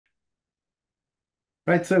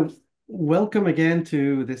Right, so welcome again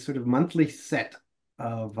to this sort of monthly set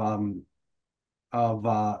of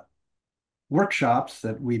workshops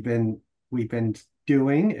that we've been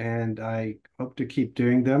doing, and I hope to keep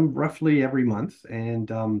doing them roughly every month. And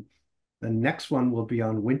the next one will be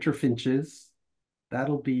on winter finches.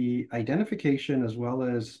 That'll be identification as well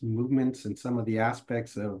as movements and some of the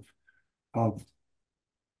aspects of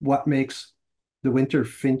what makes the winter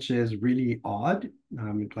finches really odd,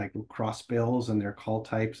 like crossbills and their call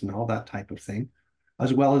types and all that type of thing,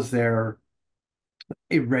 as well as their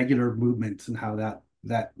irregular movements and how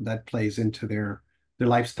that plays into their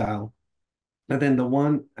lifestyle. And then the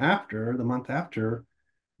month after,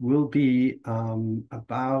 will be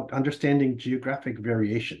about understanding geographic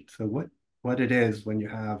variation. So what it is when you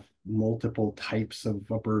have multiple types of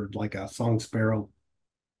a bird, like a song sparrow,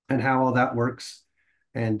 and how all that works.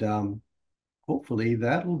 And hopefully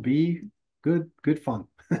that'll be good fun.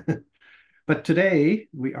 But today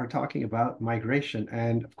we are talking about migration.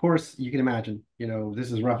 And of course, you can imagine,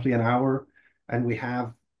 this is roughly an hour, and we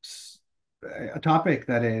have a topic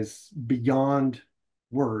that is beyond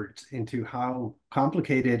words into how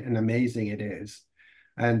complicated and amazing it is.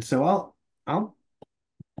 And so I'll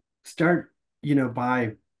start,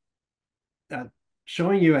 by uh,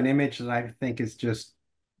 showing you an image that I think is just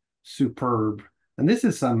superb. And this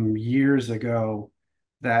is some years ago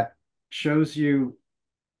that shows you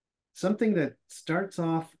something that starts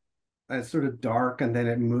off as sort of dark and then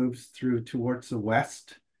it moves through towards the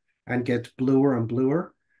west and gets bluer and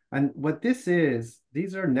bluer. And what this is,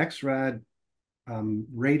 these are NEXRAD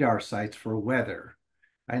radar sites for weather.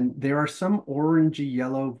 And there are some orangey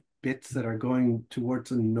yellow bits that are going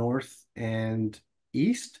towards the north and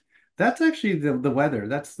east. That's actually the weather.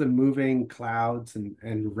 That's the moving clouds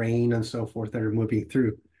and rain and so forth that are moving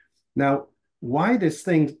through. Now, why this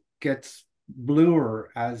thing gets bluer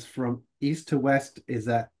as from east to west is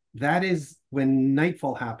that is when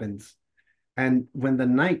nightfall happens. And when the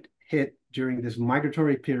night hit during this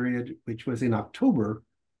migratory period, which was in October,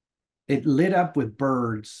 it lit up with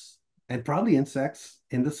birds and probably insects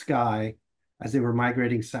in the sky as they were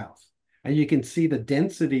migrating south. And you can see the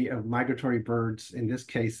density of migratory birds, in this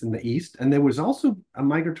case, in the east. And there was also a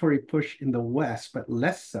migratory push in the west, but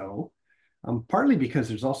less so, partly because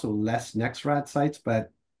there's also less NEXRAD sites,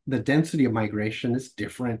 but the density of migration is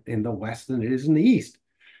different in the west than it is in the east.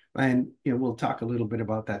 And we'll talk a little bit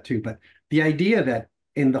about that too. But the idea that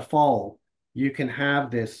in the fall you can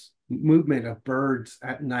have this movement of birds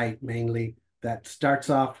at night mainly that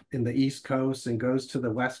starts off in the East Coast and goes to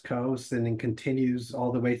the West Coast and then continues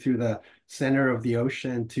all the way through the center of the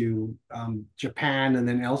ocean to Japan and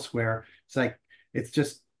then elsewhere. It's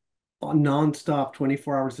just nonstop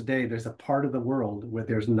 24 hours a day. There's a part of the world where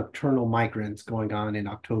there's nocturnal migrants going on in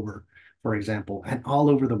October, for example, and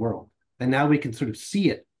all over the world. And now we can sort of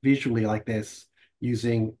see it visually like this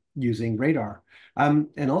using radar.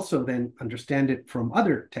 And also then understand it from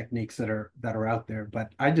other techniques that are out there.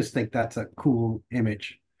 But I just think that's a cool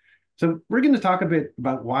image. So we're going to talk a bit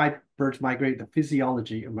about why birds migrate, the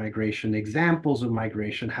physiology of migration, examples of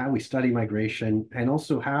migration, how we study migration, and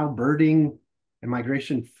also how birding and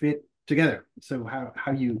migration fit together. So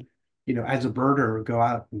how you as a birder go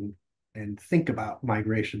out and think about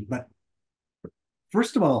migration. But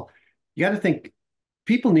first of all, you got to think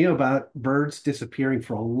people knew about birds disappearing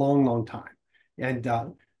for a long, long time. And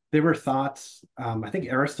there were thoughts, I think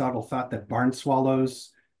Aristotle thought that barn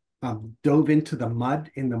swallows dove into the mud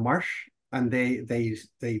in the marsh and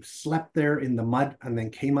they slept there in the mud and then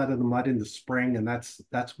came out of the mud in the spring, and that's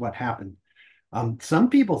what happened. Some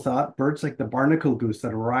people thought birds like the barnacle goose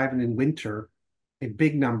that arrived in winter in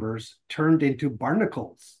big numbers turned into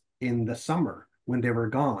barnacles in the summer when they were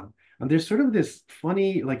gone. And there's sort of this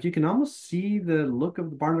funny, like you can almost see the look of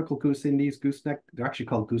the barnacle goose in these gooseneck, they're actually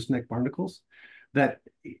called gooseneck barnacles, that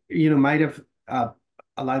might have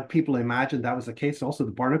allowed people to imagine that was the case. Also,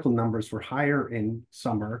 the barnacle numbers were higher in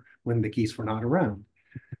summer when the geese were not around.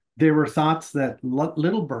 There were thoughts that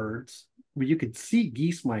little birds, where you could see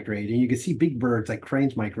geese migrating, you could see big birds like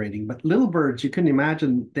cranes migrating, but little birds, you couldn't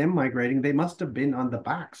imagine them migrating. They must have been on the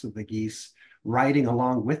backs of the geese, riding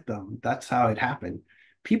along with them. That's how it happened.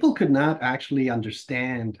 People could not actually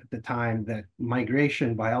understand at the time that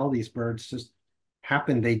migration by all these birds just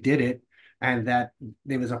happened. They did it, and that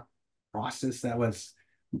there was a process that was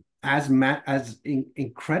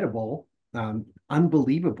incredible,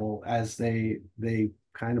 unbelievable as they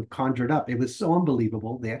kind of conjured up. It was so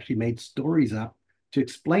unbelievable they actually made stories up to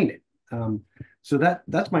explain it. So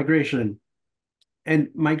that's migration, and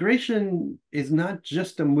migration is not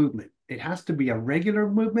just a movement. It has to be a regular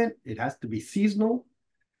movement. It has to be seasonal,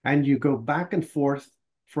 and you go back and forth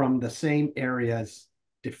from the same areas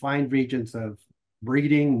defined regions of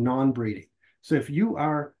breeding, non-breeding. So if you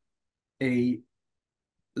are a,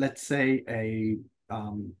 let's say, a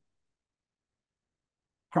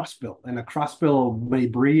crossbill, and a crossbill may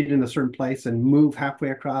breed in a certain place and move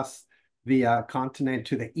halfway across the continent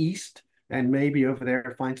to the east, and maybe over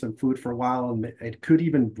there find some food for a while, and it could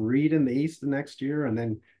even breed in the east the next year and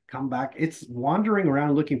then come back. It's wandering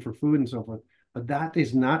around looking for food and so forth, but that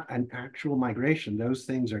is not an actual migration. Those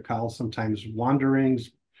things are called sometimes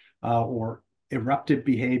wanderings or eruptive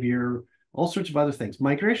behavior, all sorts of other things.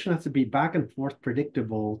 Migration has to be back and forth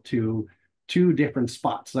predictable to two different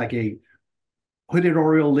spots, like a hooded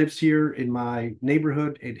oriole lives here in my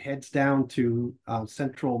neighborhood. It heads down to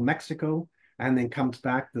central Mexico and then comes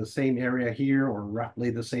back to the same area here, or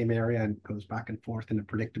roughly the same area, and goes back and forth in a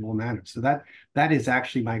predictable manner. So that is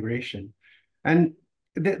actually migration. And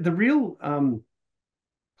the real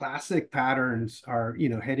classic patterns are,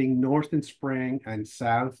 heading north in spring and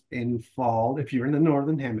south in fall if you're in the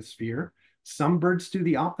northern hemisphere. Some birds do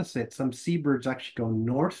the opposite. Some seabirds actually go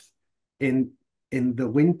north in the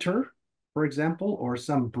winter, for example, or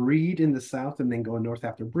some breed in the south and then go north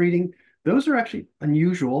after breeding. Those are actually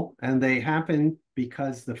unusual, and they happen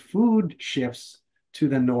because the food shifts to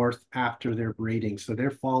the north after they're breeding. So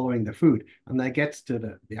they're following the food, and that gets to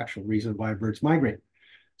the actual reason why birds migrate.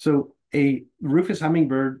 So a rufous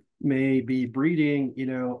hummingbird may be breeding,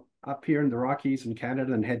 up here in the Rockies in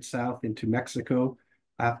Canada and head south into Mexico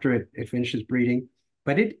after it finishes breeding.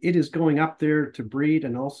 But it is going up there to breed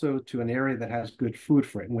and also to an area that has good food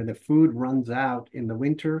for it. And when the food runs out in the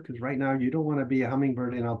winter, because right now you don't want to be a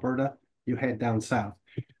hummingbird in Alberta, you head down south.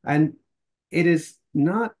 And it is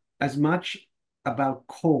not as much about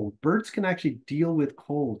cold. Birds can actually deal with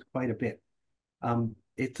cold quite a bit.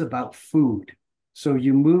 It's about food. So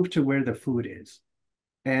you move to where the food is.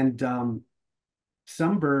 And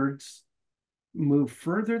some birds move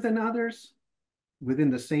further than others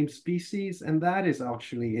within the same species, and that is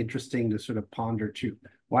actually interesting to sort of ponder too.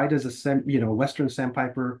 Why does Western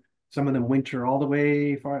sandpiper, some of them winter all the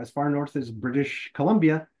way as far north as British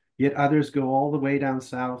Columbia, yet others go all the way down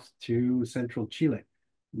south to central Chile?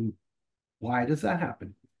 Why does that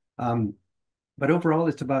happen? But overall,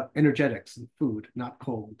 it's about energetics and food, not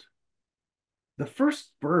cold. The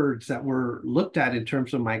first birds that were looked at in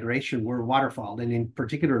terms of migration were waterfowl, and in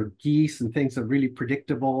particular geese and things that are really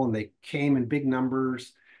predictable, and they came in big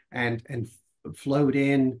numbers and flowed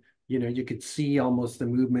in. You could see almost the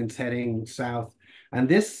movements heading south. And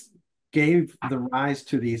this gave the rise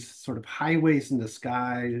to these sort of highways in the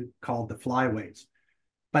sky called the flyways.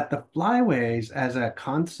 But the flyways as a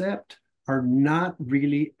concept are not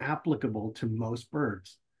really applicable to most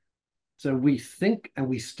birds. So we think, and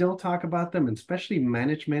we still talk about them, and especially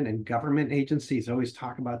management and government agencies always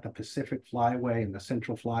talk about the Pacific Flyway and the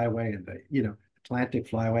Central Flyway and the Atlantic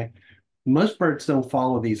Flyway. Most birds don't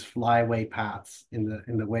follow these flyway paths in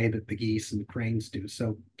the way that the geese and the cranes do.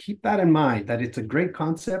 So keep that in mind, that it's a great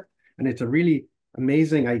concept, and it's a really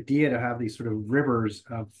amazing idea to have these sort of rivers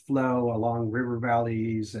of flow along river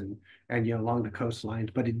valleys and along the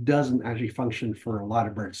coastlines, but it doesn't actually function for a lot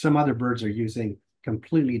of birds. Some other birds are using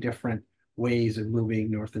completely different ways of moving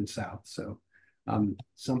north and south. So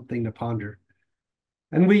something to ponder.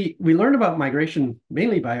 And we learn about migration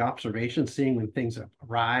mainly by observation, seeing when things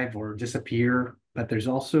arrive or disappear. But there's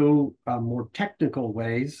also more technical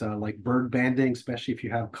ways like bird banding, especially if you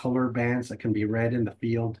have color bands that can be read in the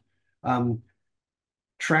field.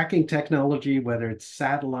 Tracking technology, whether it's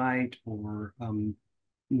satellite or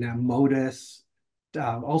now MODIS,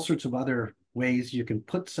 all sorts of other ways you can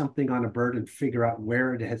put something on a bird and figure out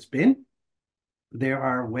where it has been. There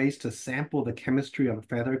are ways to sample the chemistry of a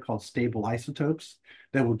feather called stable isotopes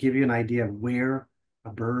that will give you an idea of where a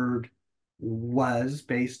bird was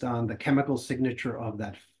based on the chemical signature of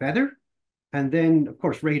that feather. And then, of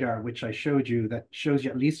course, radar, which I showed you, that shows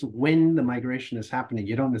you at least when the migration is happening.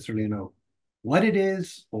 You don't necessarily know what it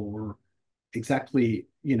is or exactly,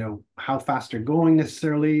 how fast they're going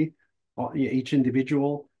necessarily, each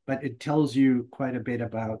individual, but it tells you quite a bit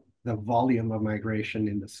about the volume of migration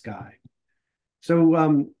in the sky.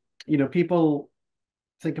 So, people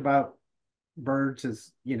think about birds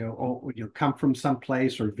as, come from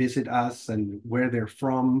someplace or visit us and where they're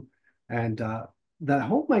from. And the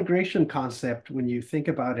whole migration concept, when you think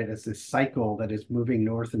about it as this cycle that is moving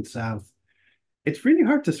north and south, it's really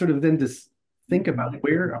hard to sort of then just think about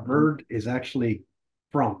where a bird is actually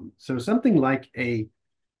from. So something like a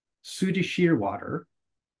sooty shearwater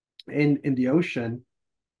in the ocean,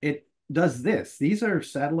 it does this. These are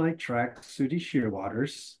satellite tracked sooty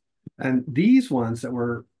shearwaters. And these ones that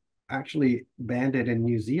were actually banded in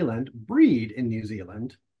New Zealand breed in New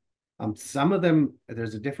Zealand. Some of them,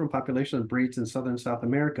 there's a different population of breeds in Southern South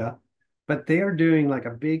America, but they are doing like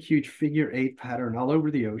a big, huge figure eight pattern all over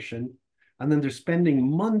the ocean. And then they're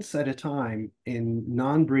spending months at a time in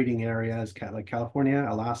non-breeding areas like California,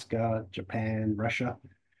 Alaska, Japan, Russia.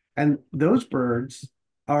 And those birds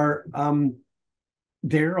are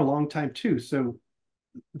there a long time too. So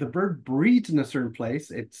the bird breeds in a certain place,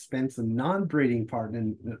 it spends the non-breeding part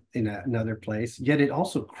in another place, yet it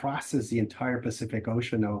also crosses the entire Pacific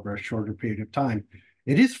Ocean over a shorter period of time.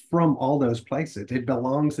 It is from all those places. It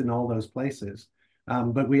belongs in all those places.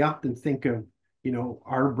 But we often think of,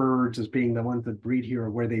 our birds as being the ones that breed here or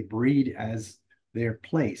where they breed as their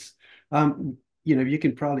place. You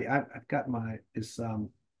can probably, I've got this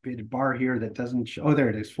bar here that doesn't show, oh, there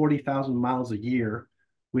it is, 40,000 miles a year,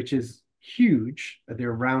 which is huge.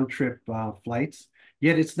 They're round trip flights,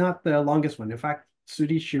 yet it's not the longest one. In fact,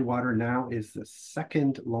 Sooty Shearwater now is the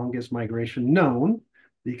second longest migration known,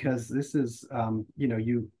 because this is,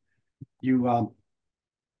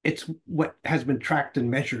 it's what has been tracked and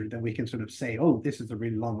measured that we can sort of say, oh, this is a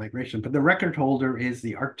really long migration. But the record holder is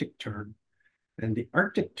the Arctic tern. And the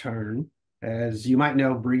Arctic tern, as you might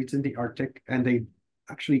know, breeds in the Arctic, and they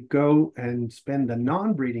actually go and spend the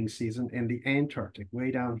non-breeding season in the Antarctic, way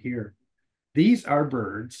down here. These are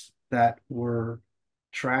birds that were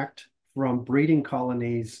tracked from breeding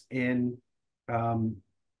colonies in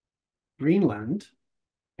Greenland.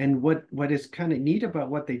 And what is kind of neat about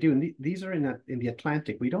what they do, and these are in the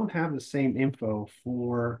Atlantic. We don't have the same info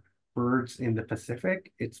for birds in the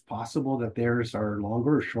Pacific. It's possible that theirs are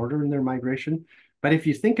longer or shorter in their migration. But if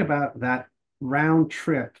you think about that round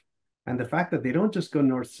trip and the fact that they don't just go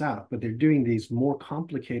north-south, but they're doing these more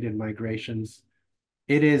complicated migrations,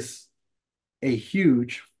 it is a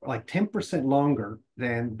huge, like 10% longer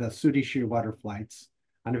than the Sooty Shearwater flights.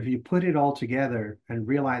 And if you put it all together and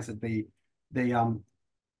realize that they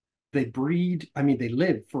breed, I mean, they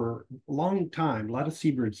live for a long time. A lot of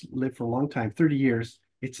seabirds live for a long time, 30 years.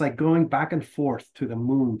 It's like going back and forth to the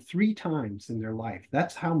moon 3 times in their life.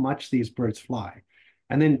 That's how much these birds fly.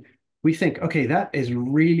 And then we think, okay, that is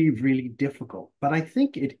really, really difficult. But I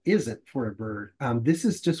think it isn't for a bird. This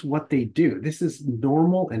is just what they do. This is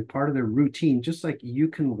normal and part of their routine, just like you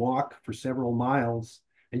can walk for several miles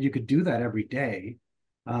and you could do that every day.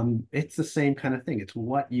 It's the same kind of thing. It's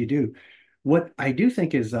what you do. What I do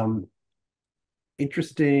think is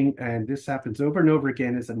interesting, and this happens over and over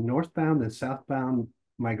again, is that northbound and southbound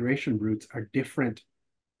migration routes are different.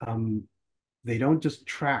 They don't just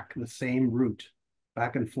track the same route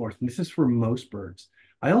back and forth. And this is for most birds.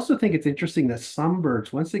 I also think it's interesting that some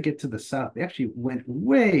birds, once they get to the south, they actually went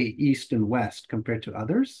way east and west compared to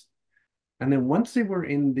others. And then once they were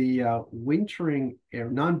in the wintering,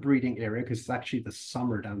 non-breeding area, because it's actually the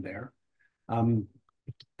summer down there,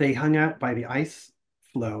 they hung out by the ice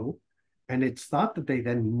flow, and it's thought that they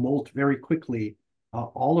then molt very quickly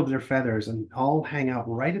all of their feathers and all hang out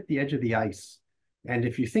right at the edge of the ice. And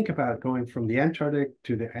if you think about going from the Antarctic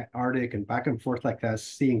to the Arctic and back and forth like that,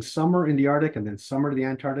 seeing summer in the Arctic and then summer to the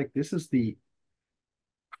Antarctic, this is the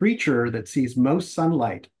creature that sees most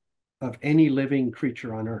sunlight of any living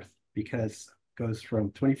creature on Earth, because it goes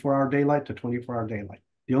from 24-hour daylight to 24-hour daylight.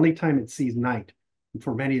 The only time it sees night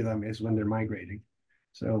for many of them is when they're migrating.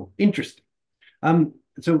 So interesting.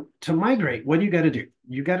 So to migrate, what do you got to do?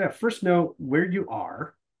 You got to first know where you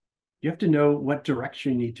are. You have to know what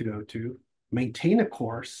direction you need to go to, maintain a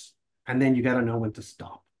course, and then you got to know when to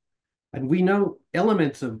stop. And we know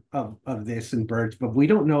elements of this in birds, but we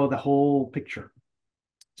don't know the whole picture.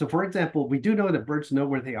 So for example, we do know that birds know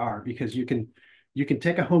where they are, because you can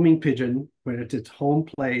take a homing pigeon when it's its home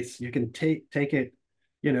place. You can take it,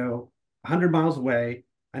 100 miles away,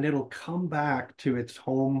 and it'll come back to its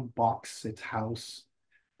home box, its house,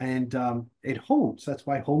 and it homes. That's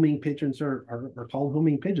why homing pigeons are called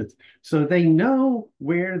homing pigeons. So they know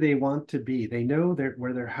where they want to be. They know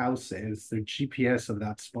where their house is, their GPS of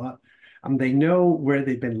that spot. They know where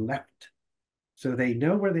they've been left. So they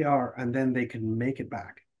know where they are, and then they can make it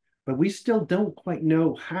back. But we still don't quite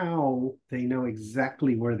know how they know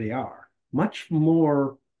exactly where they are. Much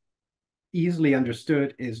more easily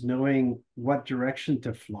understood is knowing what direction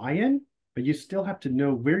to fly in, but you still have to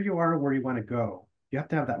know where you are, where you want to go. You have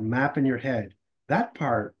to have that map in your head. That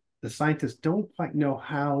part, the scientists don't quite know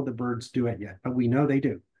how the birds do it yet, but we know they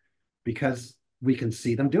do, because we can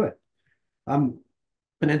see them do it. And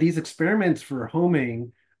then these experiments for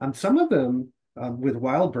homing, some of them with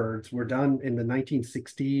wild birds were done in the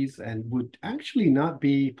 1960s and would actually not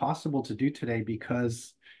be possible to do today,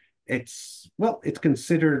 because it's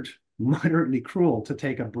considered moderately cruel to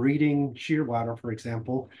take a breeding shearwater, for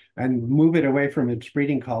example, and move it away from its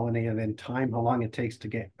breeding colony and then time how long it takes to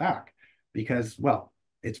get back because, well,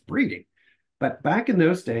 it's breeding. But back in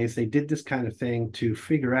those days, they did this kind of thing to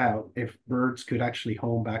figure out if birds could actually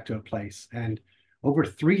home back to a place. And over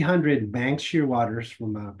 300 Manx shearwaters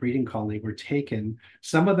from a breeding colony were taken,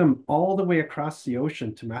 some of them all the way across the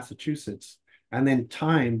ocean to Massachusetts, and then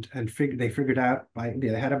timed and they figured out they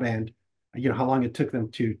had a band, how long it took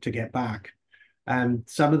them to get back. And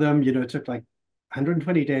some of them, it took like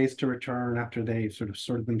 120 days to return after they sort of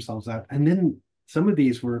sorted themselves out. And then some of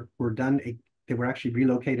these were done, they were actually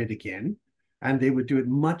relocated again, and they would do it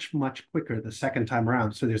much, much quicker the second time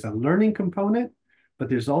around. So there's a learning component, but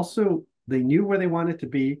there's also, they knew where they wanted to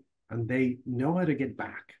be and they know how to get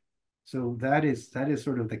back. So that is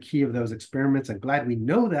sort of the key of those experiments. I'm glad we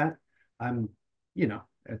know that. I'm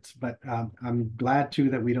glad too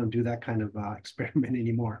that we don't do that kind of experiment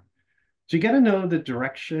anymore. So you got to know the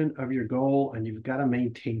direction of your goal, and you've got to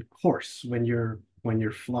maintain course when you're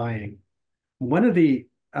flying. One of the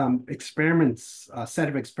set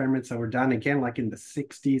of experiments that were done again, like in the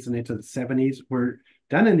 60s and into the 70s, were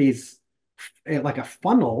done in these like a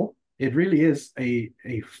funnel. It really is a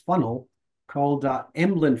funnel called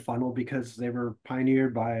Emlyn funnel because they were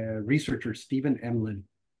pioneered by a researcher, Stephen Emlyn.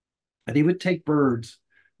 And he would take birds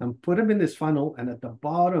and put them in this funnel, and at the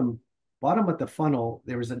bottom of the funnel,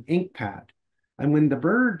 there was an ink pad. And when the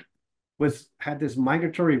bird had this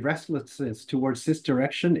migratory restlessness towards this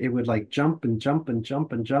direction, it would like jump and jump and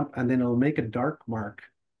jump and jump, and then it'll make a dark mark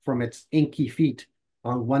from its inky feet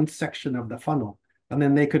on one section of the funnel. And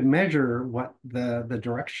then they could measure what the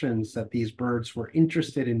directions that these birds were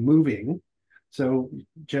interested in moving. So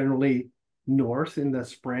generally north in the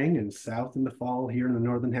spring and south in the fall here in the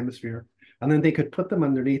Northern Hemisphere. And then they could put them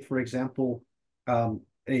underneath, for example,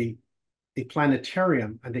 a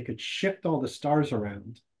planetarium, and they could shift all the stars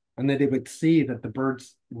around. And then they would see that the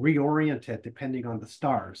birds reoriented depending on the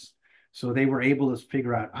stars. So they were able to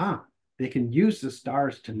figure out, they can use the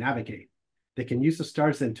stars to navigate. They can use the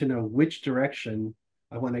stars then to know which direction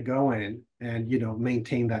I want to go in and,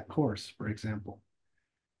 maintain that course, for example.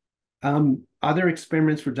 Other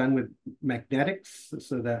experiments were done with magnetics.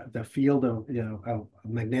 So the field of, a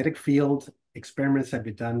magnetic field experiments have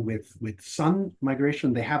been done with sun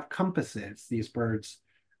migration. They have compasses, these birds,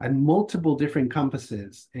 and multiple different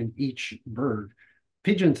compasses in each bird.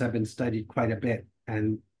 Pigeons have been studied quite a bit,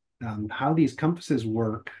 and how these compasses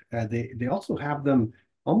work, they also have them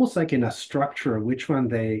almost like in a structure of which one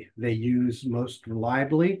they use most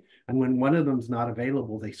reliably. And when one of them is not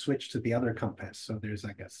available, they switch to the other compass. So there's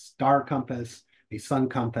like a star compass, a sun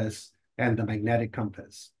compass, and the magnetic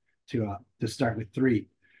compass to start with three.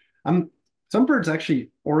 Some birds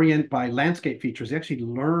actually orient by landscape features. They actually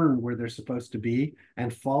learn where they're supposed to be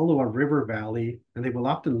and follow a river valley, and they will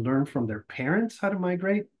often learn from their parents how to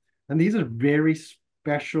migrate. And these are very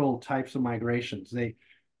special types of migrations.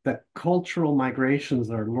 The cultural migrations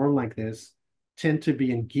that are learned like this tend to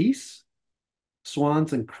be in geese,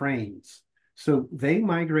 swans, and cranes. So they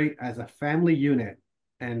migrate as a family unit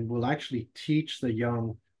and will actually teach the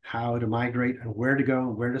young how to migrate and where to go,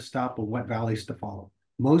 where to stop, and what valleys to follow.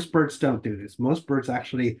 Most birds don't do this. Most birds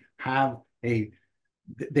actually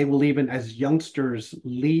they will even as youngsters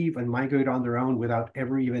leave and migrate on their own without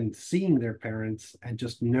ever even seeing their parents and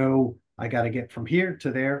just know I got to get from here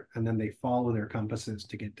to there, and then they follow their compasses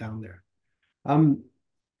to get down there.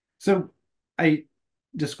 So I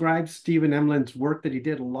described Stephen Emlyn's work that he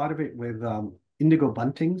did, a lot of it with indigo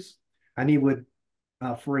buntings, and he would,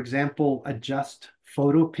 for example, adjust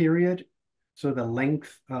photo period, so the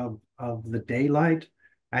length of the daylight,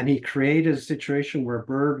 and he created a situation where a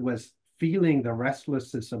bird was feeling the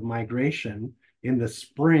restlessness of migration in the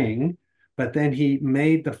spring, but then he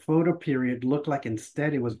made the photo period look like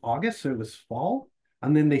instead it was August, so it was fall.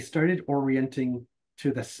 And then they started orienting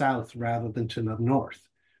to the south rather than to the north.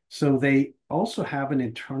 So they also have an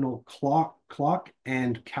internal clock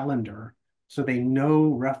and calendar. So they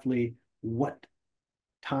know roughly what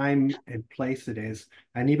time and place it is.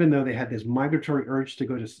 And even though they had this migratory urge to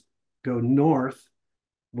go north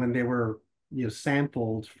when they were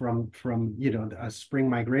sampled from a spring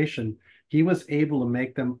migration, he was able to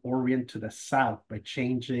make them orient to the south by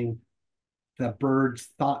changing the bird's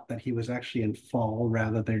thought that he was actually in fall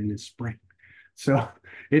rather than in spring. So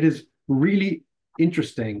it is really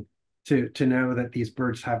interesting to know that these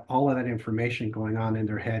birds have all of that information going on in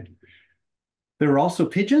their head. There were also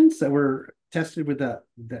pigeons that were tested with the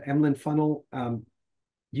Emlyn funnel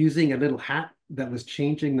using a little hat that was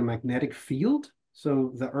changing the magnetic field.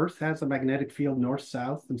 So the Earth has a magnetic field north,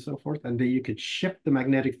 south, and so forth, and then you could shift the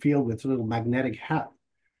magnetic field with a little magnetic hat.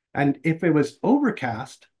 And if it was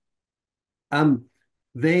overcast, um,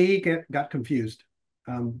 they got confused.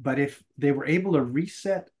 But if they were able to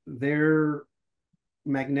reset their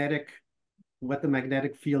magnetic, what the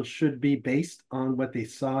magnetic field should be based on what they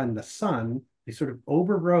saw in the sun, they sort of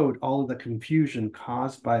overrode all of the confusion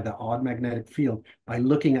caused by the odd magnetic field by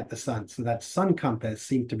looking at the sun. So that sun compass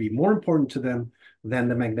seemed to be more important to them than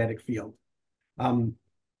the magnetic field. Um,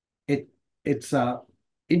 it it's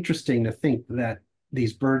interesting to think that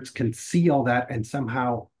these birds can see all that and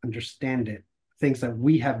somehow understand it. Things that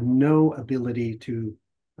we have no ability to.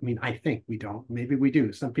 I mean, I think we don't. Maybe we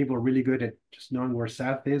do. Some people are really good at just knowing where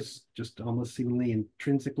south is, just almost seemingly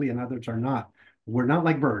intrinsically, and others are not. We're not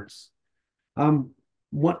like birds. Um,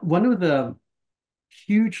 one of the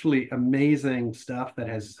hugely amazing stuff that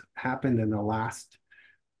has happened in the last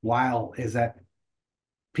while is that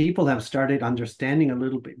people have started understanding a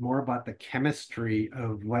little bit more about the chemistry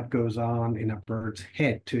of what goes on in a bird's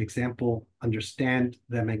head, to example, understand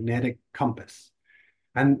the magnetic compass.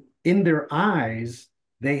 And in their eyes,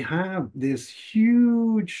 they have this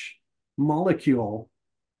huge molecule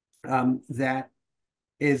that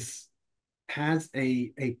is has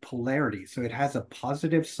a polarity. So it has a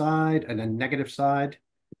positive side and a negative side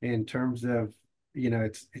in terms of,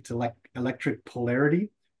 it's electric polarity.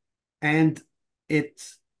 And it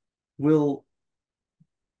will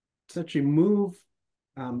essentially move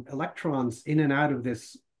electrons in and out of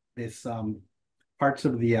this parts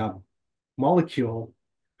of the molecule,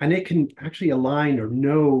 and it can actually align or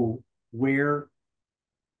know where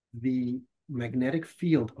the magnetic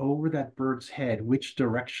field over that bird's head, which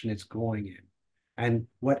direction it's going in, and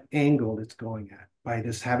what angle it's going at by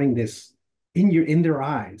this having this in their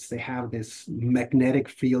eyes. They have this magnetic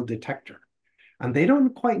field detector, and they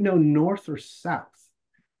don't quite know north or south,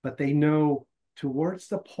 but they know towards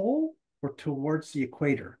the pole or towards the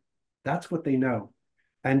equator. That's what they know.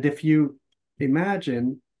 And if you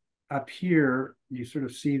imagine up here, you sort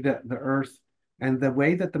of see the Earth, and the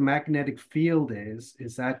way that the magnetic field is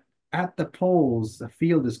that at the poles, the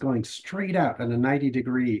field is going straight out at a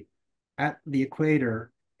 90-degree. At the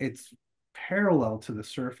equator, it's parallel to the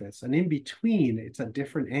surface. And in between, it's at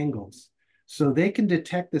different angles. So they can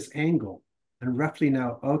detect this angle and roughly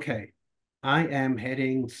know, okay, I am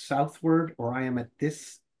heading southward, or I am at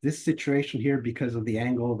this situation here because of the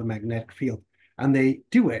angle of the magnetic field. And they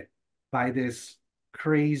do it by this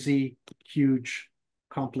crazy, huge,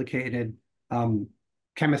 complicated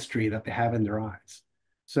chemistry that they have in their eyes.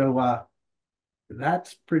 So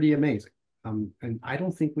that's pretty amazing. And I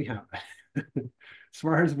don't think we have that, as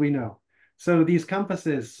far as we know. So these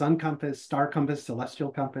compasses, sun compass, star compass, celestial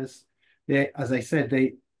compass, as I said,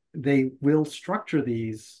 they will structure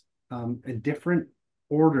these in different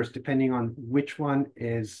orders depending on which one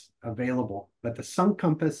is available. But the sun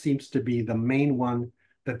compass seems to be the main one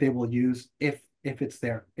that they will use if it's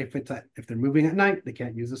there. If they're moving at night, they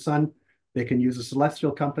can't use the sun. They can use a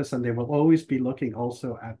celestial compass, and they will always be looking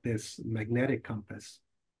also at this magnetic compass.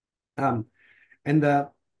 And the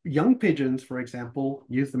young pigeons, for example,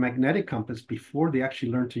 use the magnetic compass before they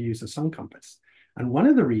actually learn to use the sun compass. And one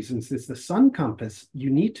of the reasons is the sun compass, you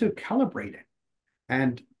need to calibrate it.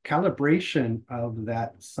 And calibration of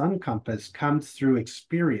that sun compass comes through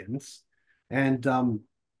experience. And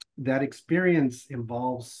that experience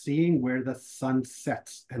involves seeing where the sun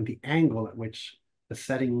sets and the angle at which the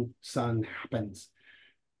setting sun happens.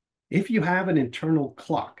 If you have an internal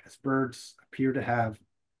clock, as birds appear to have,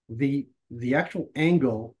 the actual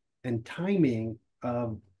angle and timing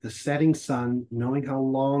of the setting sun, knowing how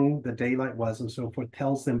long the daylight was and so forth,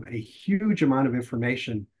 tells them a huge amount of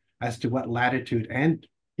information as to what latitude and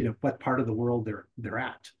what part of the world they're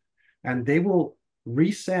at. And they will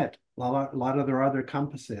reset a lot of their other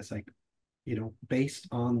compasses, like based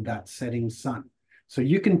on that setting sun. So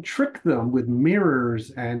you can trick them with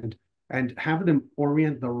mirrors and have them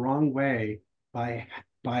orient the wrong way by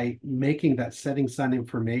making that setting sun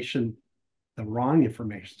information the wrong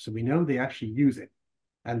information. So we know they actually use it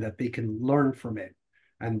and that they can learn from it.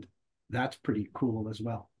 And that's pretty cool as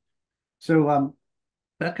well. So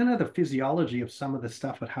that kind of the physiology of some of the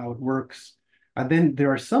stuff and how it works. And then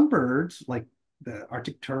there are some birds like the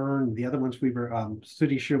Arctic tern, the other ones we were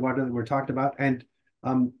Sooty Shearwater that we're talked about, and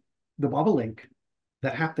the bobolink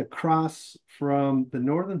that have to cross from the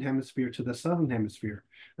northern hemisphere to the southern hemisphere.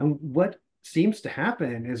 And what seems to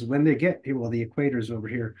happen is when they get, well, the equator's over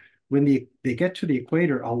here, when they get to the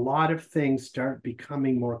equator, a lot of things start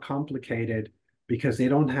becoming more complicated because they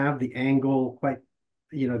don't have the angle quite,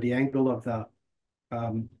 the angle of the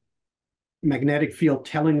magnetic field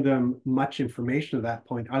telling them much information at that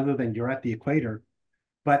point, other than you're at the equator.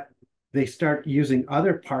 But they start using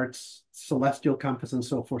other parts, celestial compass and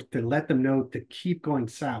so forth, to let them know to keep going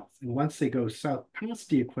south. And once they go south past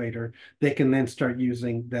the equator, they can then start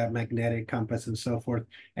using the magnetic compass and so forth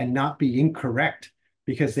and not be incorrect,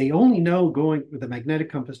 because they only know going with the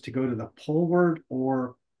magnetic compass to go to the poleward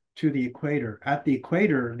or to the equator. At the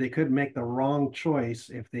equator, they could make the wrong choice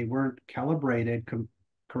if they weren't calibrated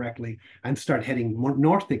correctly and start heading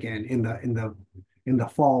north again in the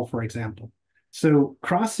fall, for example. So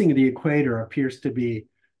crossing the equator appears to be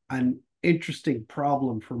an interesting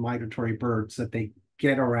problem for migratory birds that they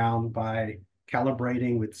get around by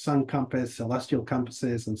calibrating with sun compass, celestial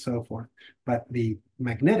compasses, and so forth. But the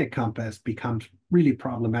magnetic compass becomes really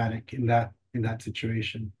problematic in that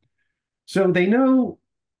situation. So they know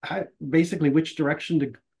basically which direction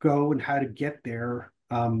to go and how to get there,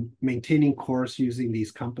 maintaining course using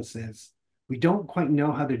these compasses. We don't quite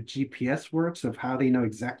know how the GPS works, of how they know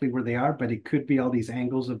exactly where they are, but it could be all these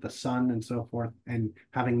angles of the sun and so forth, and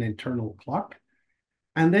having an internal clock.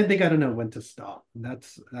 And then they got to know when to stop.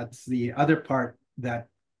 That's the other part that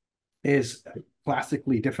is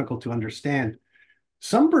classically difficult to understand.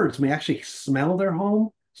 Some birds may actually smell their home.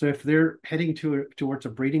 So if they're heading towards a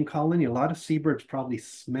breeding colony, a lot of seabirds probably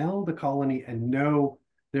smell the colony and know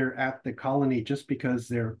they're at the colony just because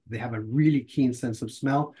they have a really keen sense of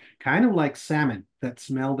smell, kind of like salmon that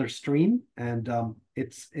smell their stream, and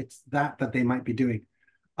it's that they might be doing.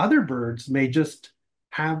 Other birds may just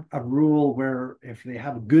have a rule where if they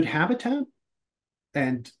have a good habitat,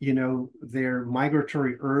 and their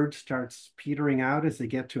migratory urge starts petering out as they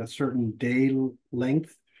get to a certain day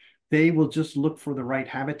length, they will just look for the right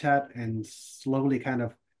habitat and slowly kind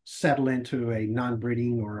of settle into a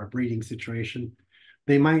non-breeding or a breeding situation.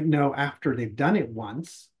 They might know after they've done it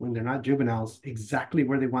once, when they're not juveniles, exactly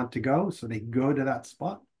where they want to go, so they go to that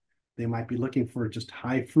spot. They might be looking for just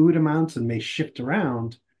high food amounts and may shift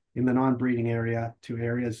around in the non-breeding area to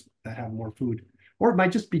areas that have more food. Or it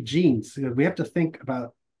might just be genes. We have to think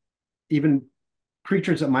about even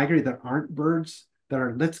creatures that migrate that aren't birds, that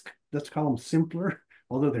are, let's call them simpler,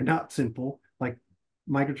 although they're not simple, like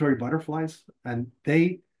migratory butterflies. And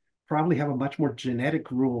they probably have a much more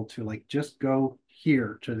genetic rule to like just go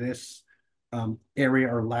here to this area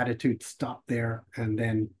or latitude, stop there, and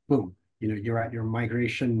then boom, you're at your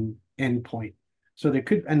migration endpoint. So there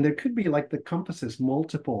could be, like the compasses,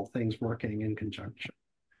 multiple things working in conjunction.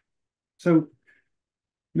 So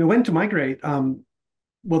when to migrate, well,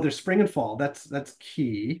 there's spring and fall. That's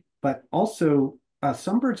key. But also,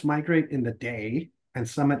 some birds migrate in the day and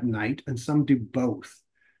some at night, and some do both.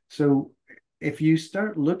 So if you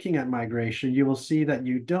start looking at migration, you will see that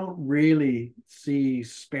you don't really see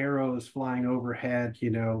sparrows flying overhead,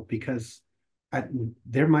 because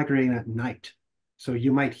they're migrating at night. So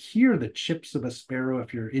you might hear the chips of a sparrow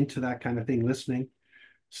if you're into that kind of thing, listening.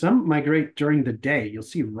 Some migrate during the day. You'll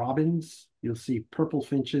see robins, you'll see purple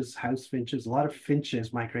finches, house finches, a lot of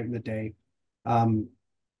finches migrate in the day. Um,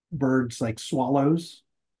 Birds like swallows,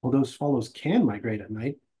 although swallows can migrate at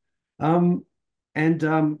night. Um, and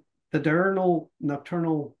the diurnal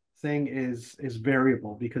nocturnal thing is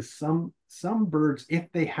variable, because some birds,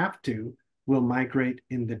 if they have to, will migrate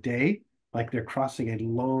in the day, like they're crossing a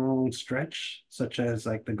long stretch, such as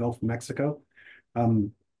like the Gulf of Mexico.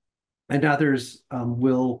 Um, and others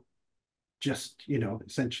will just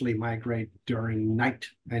essentially migrate during night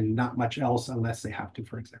and not much else unless they have to,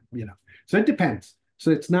 for example. So it depends.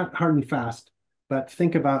 So it's not hard and fast, but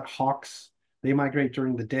think about hawks. They migrate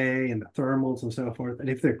during the day, and the thermals and so forth. And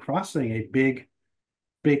if they're crossing a big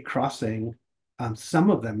crossing, some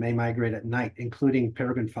of them may migrate at night, including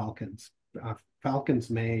peregrine falcons. Falcons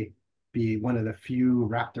may be one of the few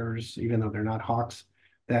raptors, even though they're not hawks,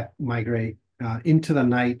 that migrate into the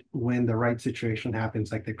night when the right situation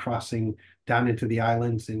happens, like they're crossing down into the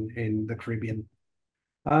islands in the Caribbean.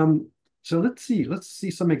 So let's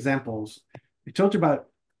see some examples. I told you about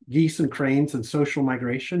geese and cranes and social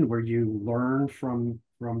migration, where you learn from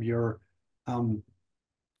your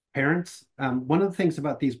parents. One of the things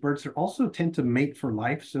about these birds, they also tend to mate for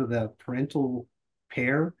life. So the parental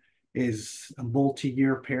pair is a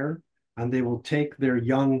multi-year pair, and they will take their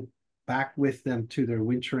young back with them to their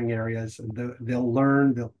wintering areas, and they'll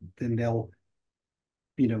learn. They'll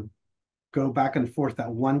go back and forth at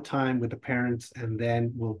one time with the parents, and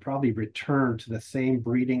then will probably return to the same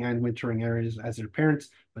breeding and wintering areas as their parents,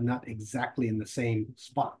 but not exactly in the same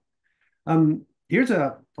spot. Here's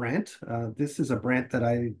a brant. This is a brant that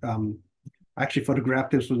I actually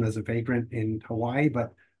photographed this one as a vagrant in Hawaii,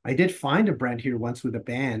 but I did find a brant here once with a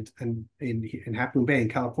band, and in Half Moon Bay in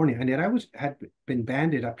California, and yet had been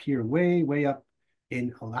banded up here, way up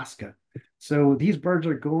in Alaska. So these birds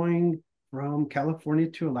are going from California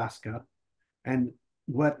to Alaska. And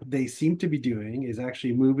what they seem to be doing is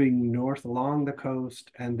actually moving north along the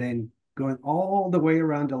coast and then going all the way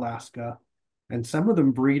around Alaska. And some of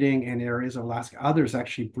them breeding in areas of Alaska, others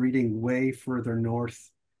actually breeding way further north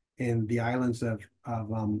in the islands of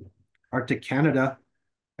Arctic Canada.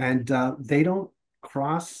 And they don't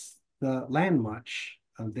cross the land much.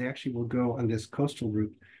 They actually will go on this coastal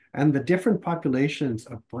route. And the different populations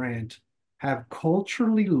of brant have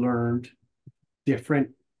culturally learned different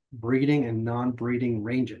breeding and non-breeding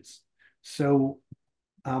ranges. So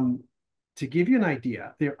um, to give you an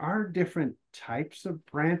idea, there are different types of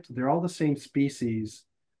brant. They're all the same species,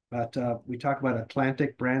 but we talk about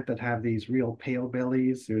Atlantic brant that have these real pale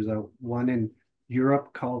bellies. There's a one in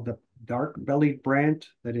Europe called the dark-bellied brant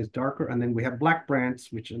that is darker, and then we have black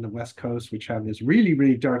brants, which in the West Coast, which have this really,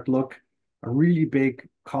 really dark look, a really big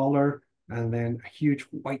collar, and then a huge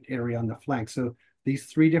white area on the flank. So these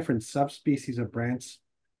three different subspecies of brants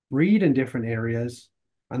breed in different areas,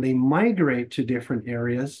 and they migrate to different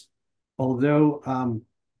areas. Although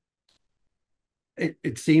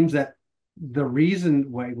it seems that the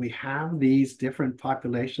reason why we have these different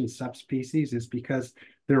population subspecies is because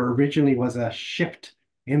there originally was a shift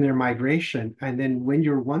in their migration. And then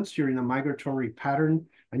once you're in a migratory pattern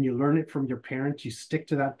and you learn it from your parents, you stick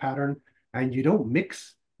to that pattern and you don't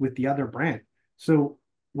mix with the other brand. So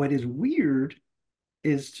what is weird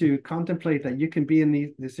is to contemplate that you can be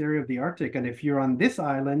in this area of the Arctic, and if you're on this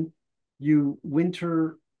island, you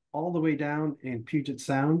winter all the way down in Puget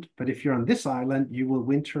Sound, but if you're on this island, you will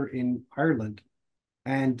winter in Ireland.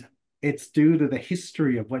 And it's due to the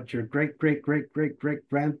history of what your great, great, great, great, great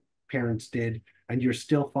grandparents did, and you're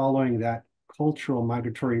still following that cultural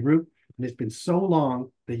migratory route. And it's been so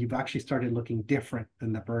long that you've actually started looking different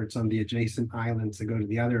than the birds on the adjacent islands that go to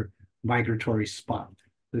the other migratory spot.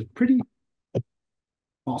 It's pretty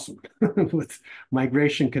awesome what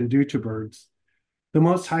migration can do to birds. The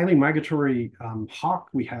most highly migratory hawk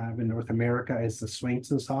we have in North America is the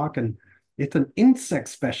Swainson's hawk, and it's an insect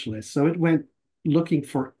specialist. So it went looking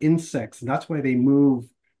for insects, and that's why they move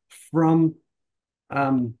from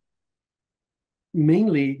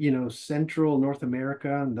mainly, central North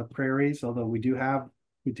America and the prairies, although we do have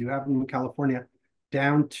them in California,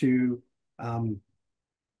 down to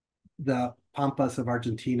the pampas of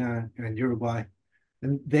Argentina and Uruguay.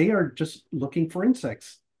 And they are just looking for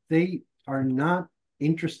insects. They are not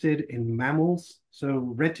interested in mammals.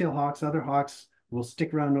 So red-tailed hawks, other hawks will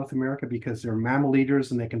stick around North America because they're mammal eaters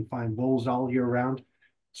and they can find voles all year round.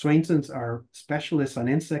 Swainsons are specialists on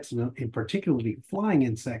insects, and in particularly flying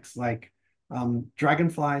insects like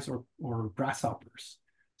dragonflies or grasshoppers.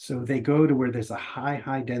 So they go to where there's a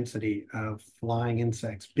high density of flying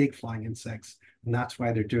insects, big flying insects, and that's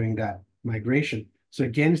why they're doing that migration. So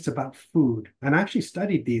again, it's about food. And I actually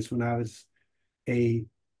studied these when I was a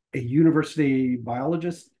university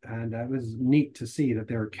biologist, and it was neat to see that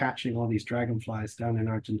they were catching all these dragonflies down in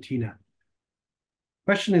Argentina.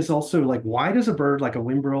 Question is also like, why does a bird like a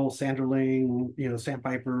whimbrel, sanderling,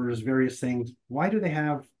 sandpipers, various things, why do they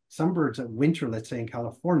have some birds that winter, let's say in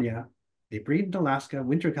California, they breed in Alaska,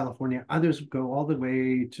 winter in California, others go all the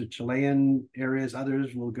way to Chilean areas,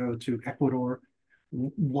 others will go to Ecuador.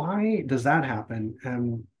 Why does that happen?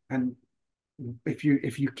 And if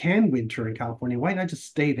you can winter in California, why not just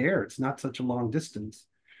stay there? It's not such a long distance.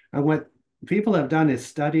 And what people have done is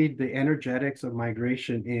studied the energetics of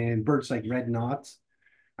migration in birds like red knots.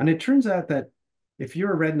 And it turns out that if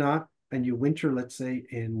you're a red knot and you winter, let's say,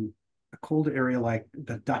 in a colder area like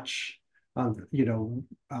the Dutch, not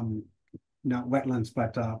wetlands,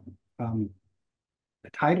 but the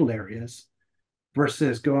tidal areas,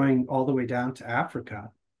 versus going all the way down to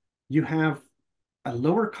Africa, you have a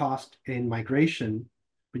lower cost in migration,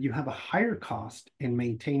 but you have a higher cost in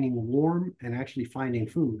maintaining warm and actually finding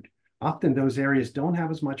food. Often those areas don't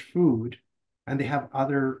have as much food, and they have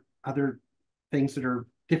other things that are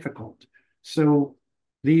difficult. So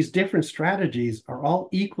these different strategies are all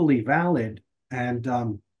equally valid, and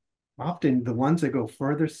often the ones that go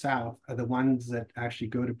further south are the ones that actually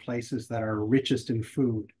go to places that are richest in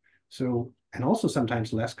food. So, and also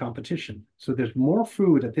sometimes less competition. So there's more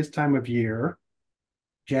food at this time of year,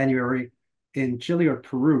 January, in Chile or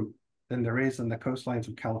Peru than there is on the coastlines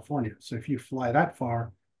of California. So if you fly that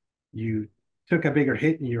far, you took a bigger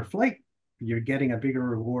hit in your flight, you're getting a bigger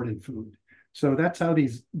reward in food. So that's how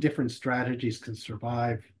these different strategies can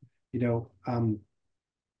survive, in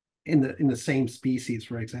the same species,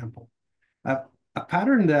 for example. A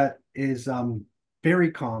pattern that is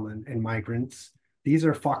very common in migrants, these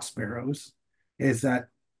are fox sparrows, is that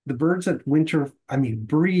the birds that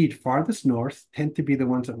breed farthest north tend to be the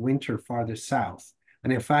ones that winter farthest south.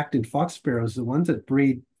 And in fact, in fox sparrows, the ones that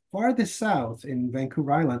breed farthest south in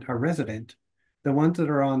Vancouver Island are resident. The ones that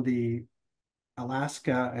are on the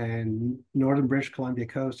Alaska and northern British Columbia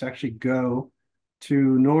coast actually go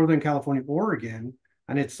to Northern California, Oregon,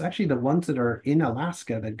 and it's actually the ones that are in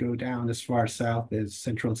Alaska that go down as far south as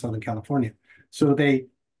Central and Southern California. So they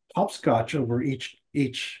hopscotch over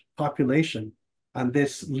each population, and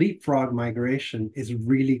this leapfrog migration is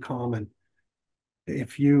really common.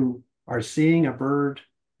 If you are seeing a bird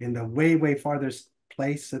in the way farthest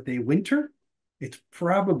place that they winter, it's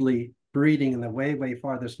probably breeding in the way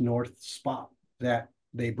farthest north spot that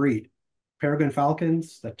they breed. Peregrine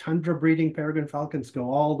falcons, the tundra breeding peregrine falcons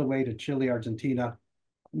go all the way to Chile, Argentina.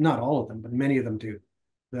 Not all of them, but many of them do.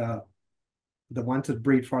 The the ones that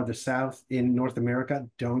breed farther south in North America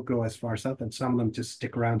don't go as far south, and some of them just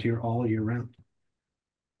stick around here all year round.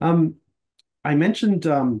 Um, I mentioned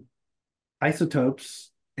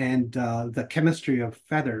isotopes and the chemistry of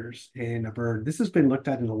feathers in a bird. This has been looked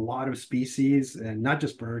at in a lot of species, and not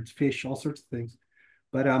just birds, fish, all sorts of things.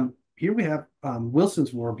 But here we have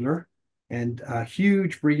Wilson's warbler, and a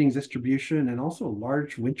huge breeding distribution and also a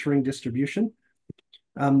large wintering distribution.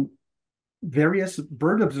 Various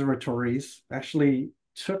bird observatories actually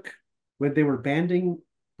took, when they were banding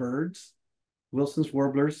birds, Wilson's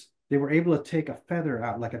warblers, they were able to take a feather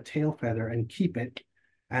out, like a tail feather, and keep it.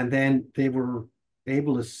 And then they were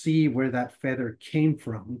able to see where that feather came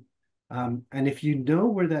from. And if you know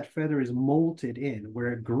where that feather is molted in,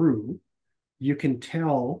 where it grew, you can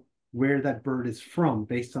tell where that bird is from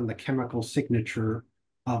based on the chemical signature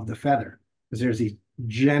of the feather. Because there's these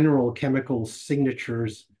general chemical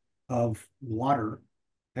signatures of water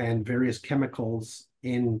and various chemicals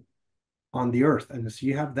on the earth. And so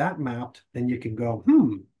you have that mapped, then you can go,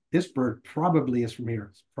 this bird probably is from here.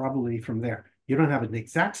 It's probably from there. You don't have an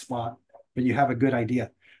exact spot, but you have a good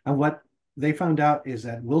idea. And what they found out is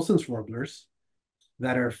that Wilson's warblers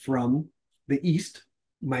that are from the east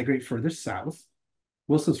migrate further south.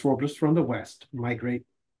 Wilson's warblers from the west migrate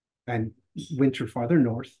and winter farther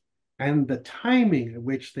north. And the timing at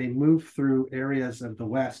which they move through areas of the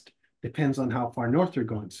west depends on how far north they're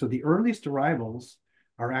going. So the earliest arrivals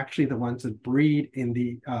are actually the ones that breed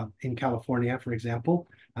in California, for example.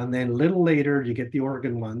 And then a little later, you get the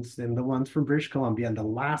Oregon ones, then the ones from British Columbia, and the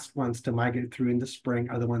last ones to migrate through in the spring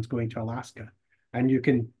are the ones going to Alaska. And you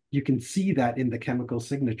can see that in the chemical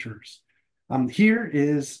signatures. Here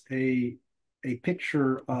is a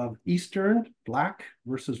picture of eastern black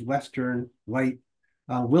versus western white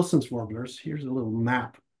Wilson's warblers. Here's a little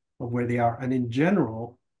map of where they are. And in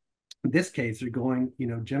general, in this case, they're going,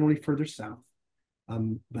 generally further south,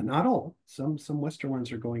 but not all. Some western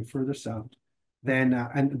ones are going further south than,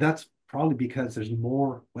 and that's probably because there's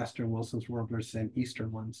more western Wilson's warblers than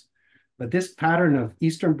eastern ones. But this pattern of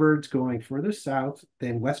eastern birds going further south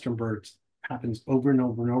than western birds happens over and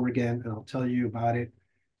over and over again, and I'll tell you about it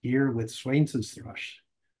here with Swainson's thrush.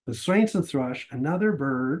 The Swainson thrush, another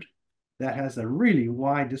bird that has a really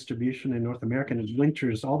wide distribution in North America, and it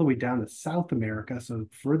winters all the way down to South America, so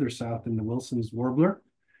further south than the Wilson's warbler.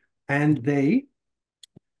 And they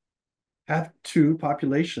have two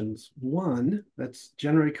populations. One that's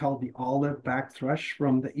generally called the olive-backed thrush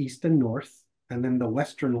from the east and north, and then the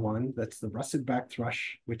western one, that's the russet-backed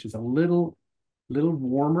thrush, which is a little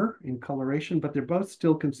warmer in coloration, but they're both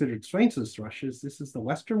still considered Swainson's thrushes. This is the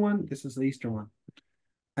western one, this is the eastern one.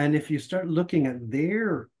 And if you start looking at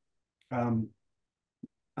their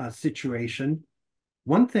situation,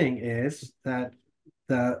 one thing is that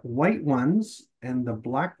the white ones and the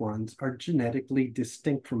black ones are genetically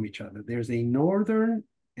distinct from each other. There's a northern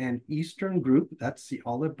and eastern group, that's the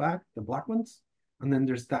olive-back, the black ones. And then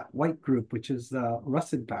there's that white group, which is the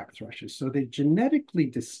russet-back thrushes. So they're genetically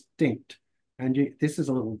distinct. And this is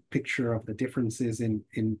a little picture of the differences in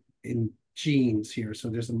genes here. So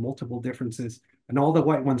there's multiple differences. And all the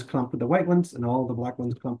white ones clump with the white ones, and all the black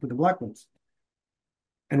ones clump with the black ones.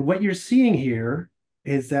 And what you're seeing here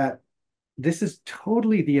is that this is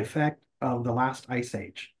totally the effect of the last ice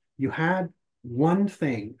age. You had one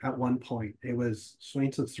thing at one point. It was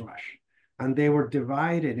Swainson's thrush. And they were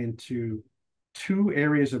divided into two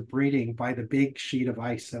areas of breeding by the big sheet of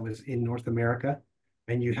ice that was in North America.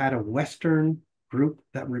 And you had a western group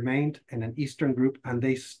that remained and an eastern group, and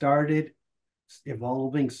they started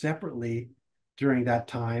evolving separately during that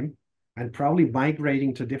time and probably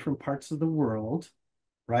migrating to different parts of the world,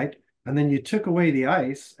 right? And then you took away the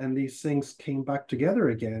ice and these things came back together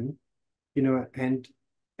again,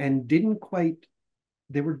 and didn't quite,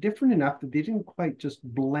 they were different enough that they didn't quite just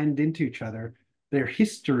blend into each other. Their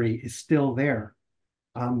history is still there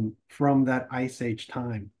from that ice age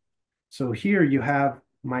time. So here you have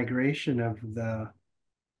migration of the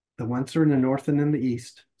the ones that are in the north and in the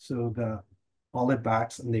east, so the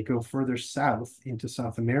olive-backs, and they go further south into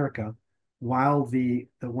South America, while the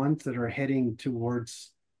ones that are heading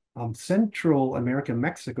towards Central America,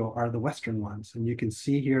 Mexico, are the western ones. And you can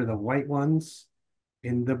see here the white ones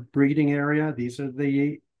in the breeding area. These are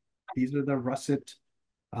the russet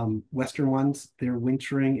western ones. They're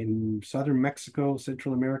wintering in southern Mexico,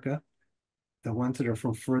 Central America. The ones that are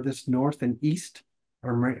from furthest north and east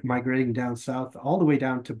are migrating down south, all the way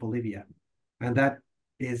down to Bolivia. And that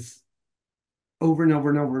is over and over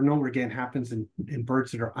and over and over again happens in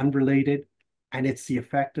birds that are unrelated. And it's the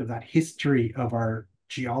effect of that history of our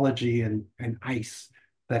geology and ice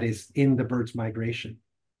that is in the bird's migration.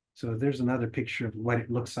 So there's another picture of what it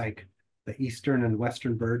looks like, the eastern and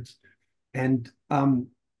western birds. And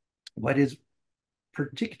what is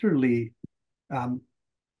particularly,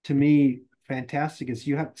 to me, fantastic is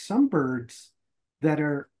you have some birds that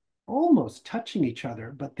are almost touching each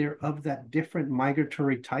other, but they're of that different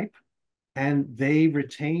migratory type, and they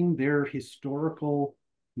retain their historical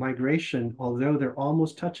migration, although they're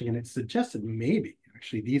almost touching. And it suggests that maybe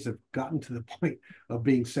actually these have gotten to the point of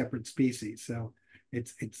being separate species. So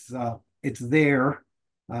it's there,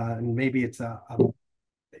 and maybe it's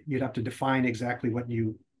you'd have to define exactly what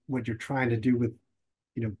you're trying to do with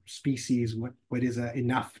species. What is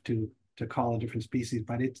enough to call a different species?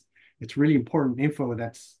 But it's really important info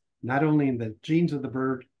that's not only in the genes of the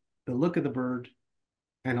bird, the look of the bird,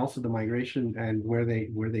 and also the migration and where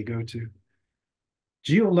they go to.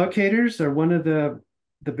 Geolocators are one of the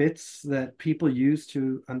bits that people use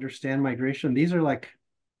to understand migration. These are like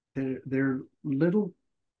they're little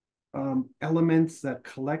elements that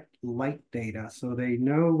collect light data, so they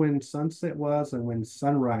know when sunset was and when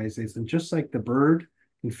sunrise is. And just like the bird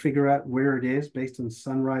can figure out where it is based on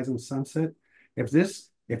sunrise and sunset,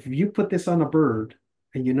 if you put this on a bird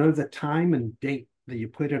and you know the time and date that you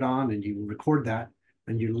put it on and you record that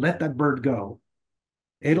and you let that bird go,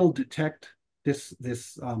 it'll detect this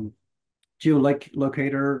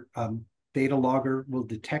geolocator data logger will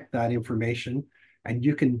detect that information, and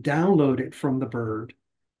you can download it from the bird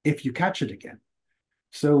if you catch it again.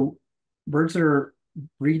 So birds that are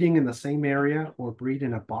breeding in the same area or breed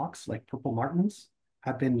in a box, like purple martins,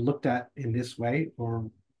 have been looked at in this way, or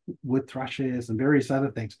wood thrushes and various other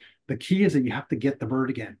things. The key is that you have to get the bird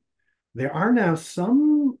again. There are now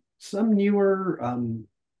some newer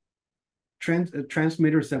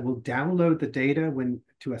transmitters that will download the data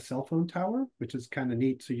to a cell phone tower, which is kind of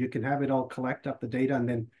neat. So you can have it all collect up the data, and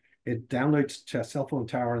then it downloads to a cell phone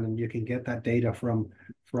tower, and then you can get that data from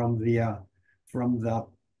the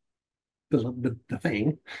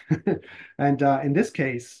thing. And in this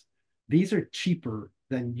case, these are cheaper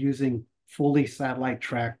than using fully satellite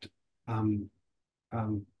tracked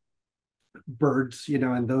birds,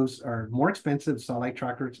 and those are more expensive satellite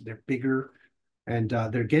trackers. They're bigger, and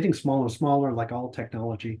they're getting smaller and smaller, like all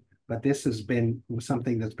technology. But this has been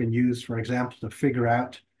something that's been used, for example, to figure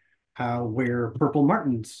out where purple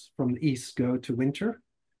martins from the east go to winter,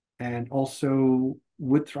 and also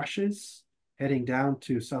wood thrushes heading down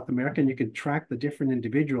to South America. And you can track the different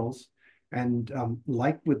individuals. And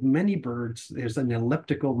like with many birds, there's an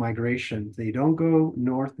elliptical migration. They don't go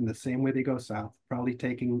north in the same way they go south, probably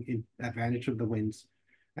taking advantage of the winds.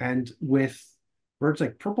 And with birds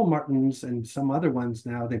like purple martins and some other ones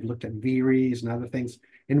now, they've looked at veeries and other things.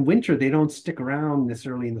 In winter, they don't stick around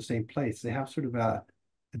necessarily in the same place. They have sort of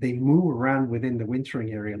they move around within the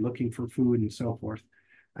wintering area looking for food and so forth.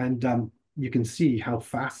 And you can see how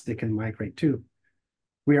fast they can migrate too.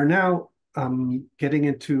 We are now getting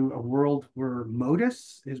into a world where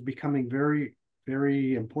MODIS is becoming very,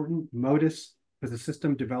 very important. MODIS is a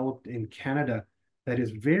system developed in Canada that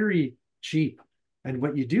is very cheap. And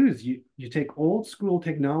what you do is you take old school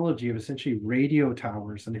technology of essentially radio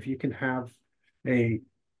towers, and if you can have a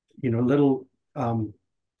little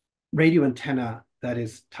radio antenna that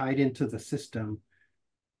is tied into the system,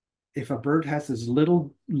 if a bird has this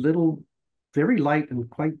little very light and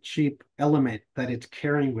quite cheap element that it's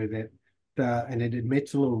carrying with it, and it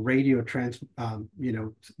emits a little radio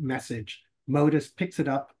message, MODIS picks it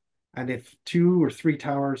up, and if 2 or 3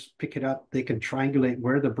 towers pick it up, they can triangulate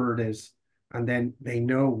where the bird is, and then they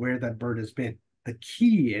know where that bird has been. The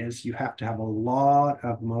key is you have to have a lot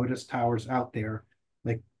of MODIS towers out there,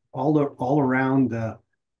 like all around the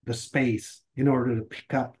space, in order to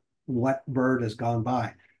pick up what bird has gone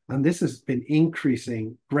by. And this has been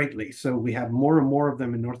increasing greatly. So we have more and more of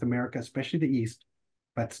them in North America, especially the East,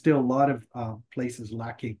 but still a lot of places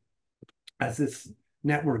lacking. As this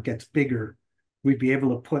network gets bigger, we'd be able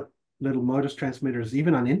to put little MODIS transmitters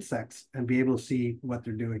even on insects and be able to see what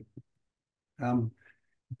they're doing.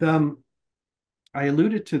 I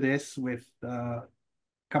alluded to this with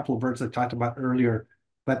couple of birds I talked about earlier,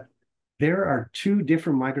 but there are two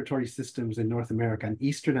different migratory systems in North America, an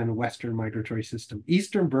eastern and a western migratory system.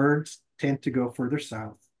 Eastern birds tend to go further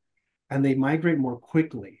south and they migrate more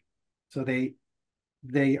quickly. So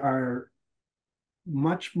they are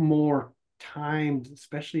much more timed,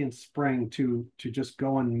 especially in spring, to just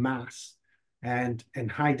go en masse and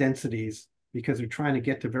high densities because they're trying to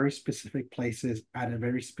get to very specific places at a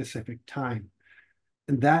very specific time.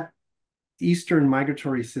 And that eastern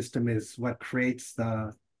migratory system is what creates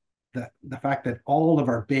the fact that all of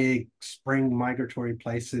our big spring migratory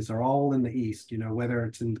places are all in the east, whether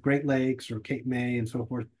it's in the Great Lakes or Cape May and so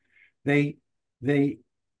forth. They they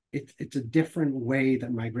it's a different way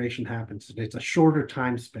that migration happens. It's a shorter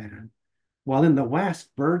time span. While in the West,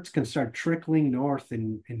 birds can start trickling north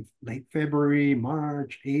in late February,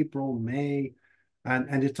 March, April, May,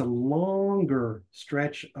 and it's a longer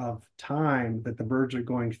stretch of time that the birds are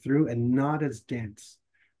going through and not as dense.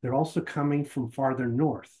 They're also coming from farther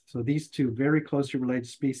north. So these two very closely related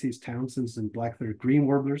species, Townsend's and black-throated green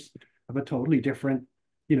warblers, have a totally different,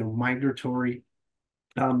 migratory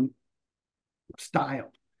um,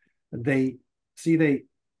 style. They see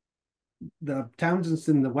the Townsend's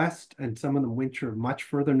in the west, and some of them winter much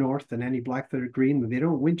further north than any black-throated green. They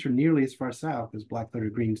don't winter nearly as far south as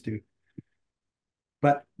black-throated greens do.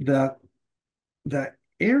 But the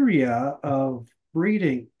area of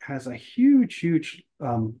breeding has a huge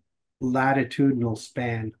latitudinal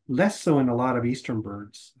span, less so in a lot of eastern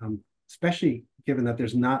birds, especially given that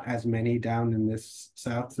there's not as many down in this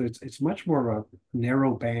south. So it's much more of a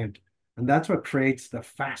narrow band. And that's what creates the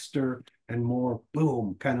faster and more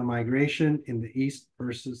boom kind of migration in the east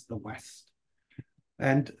versus the west.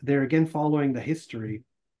 And they're again following the history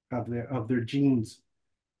of their genes.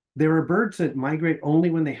 There are birds that migrate only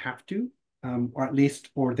when they have to, or at least,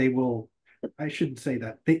 or they will, I shouldn't say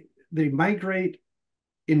that. They migrate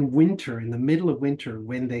in winter, in the middle of winter,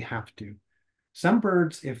 when they have to. Some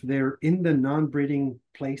birds, if they're in the non-breeding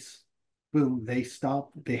place, boom, they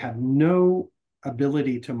stop. They have no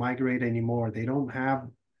ability to migrate anymore. They don't have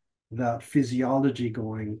the physiology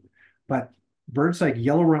going. But birds like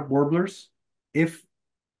yellow-rump warblers, if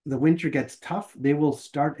the winter gets tough, they will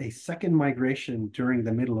start a second migration during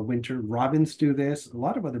the middle of winter. Robins do this. A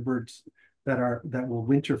lot of other birds that will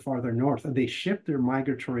winter farther north, and they shift their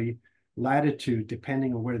migratory latitude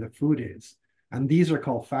depending on where the food is. And these are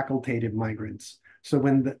called facultative migrants. So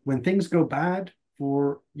when things go bad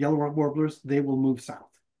for yellow-rump warblers, they will move south,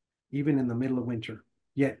 even in the middle of winter.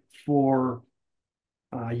 Yet for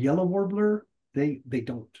yellow warbler, they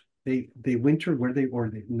don't. They winter where they or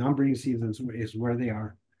the non-breeding seasons is where they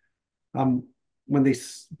are. When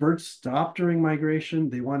birds stop during migration,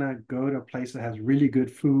 they want to go to a place that has really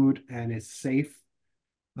good food and is safe.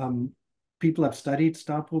 People have studied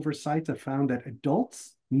stopover sites have found that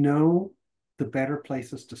adults know the better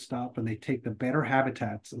places to stop and they take the better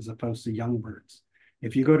habitats as opposed to young birds.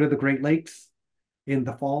 If you go to the Great Lakes in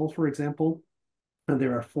the fall, for example, and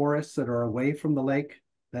there are forests that are away from the lake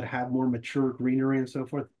that have more mature greenery and so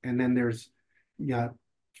forth. And then there's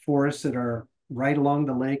forests that are right along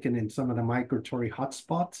the lake and in some of the migratory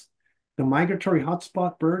hotspots. The migratory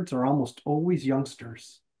hotspot birds are almost always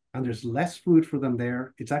youngsters, and there's less food for them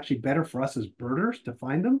there. It's actually better for us as birders to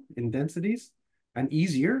find them in densities and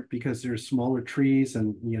easier because there's smaller trees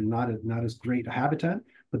and not as great a habitat.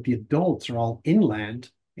 But the adults are all inland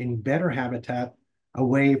in better habitat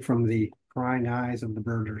away from the prying eyes of the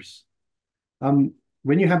birders.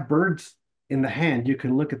 When you have birds in the hand, you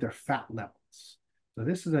can look at their fat levels. So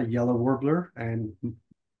this is a yellow warbler, and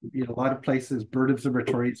a lot of places, bird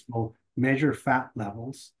observatories will measure fat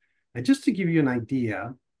levels. And just to give you an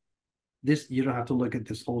idea, you don't have to look at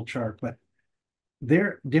this whole chart, but there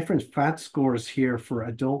are different fat scores here for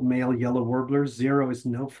adult male yellow warblers. 0 is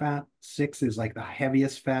no fat, 6 is like the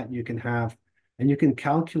heaviest fat you can have, and you can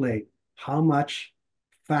calculate how much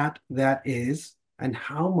fat that is and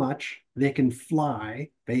how much they can fly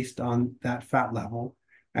based on that fat level.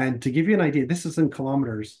 And to give you an idea, this is in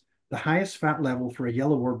kilometers. The highest fat level for a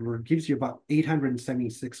yellow warbler gives you about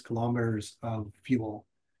 876 kilometers of fuel,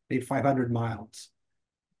 500 miles.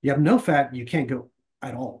 You have no fat, you can't go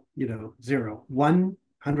at all, 0,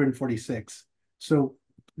 146. So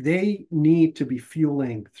they need to be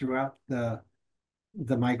fueling throughout the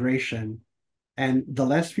migration. And the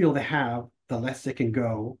less fuel they have, the less they can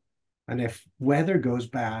go. And if weather goes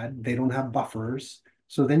bad, they don't have buffers.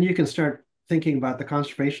 So then you can start thinking about the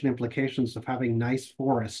conservation implications of having nice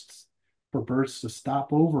forests for birds to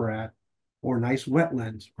stop over at, or nice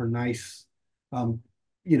wetlands, or nice,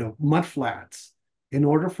 mud flats, in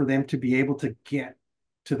order for them to be able to get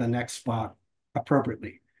to the next spot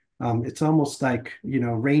appropriately. It's almost like,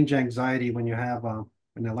 range anxiety when you have an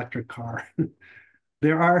electric car.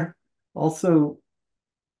 There are also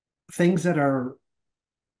things that are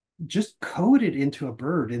just coded into a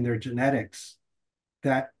bird in their genetics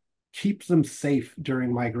that keeps them safe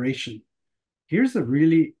during migration. Here's a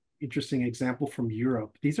really interesting example from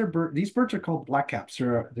Europe. These birds are called blackcaps.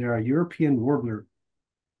 They're a European warbler,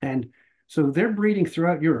 and so they're breeding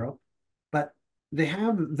throughout Europe, but they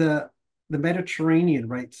have the Mediterranean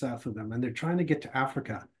right south of them, and they're trying to get to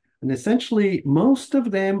Africa. And essentially, most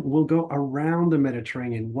of them will go around the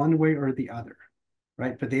Mediterranean one way or the other,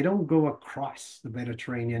 right? But they don't go across the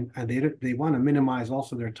Mediterranean, and they want to minimize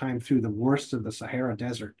also their time through the worst of the Sahara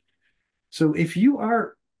Desert. So if you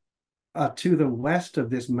are to the west of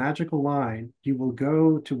this magical line, you will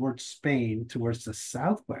go towards Spain, towards the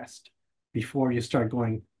southwest, before you start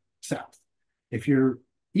going south. If you're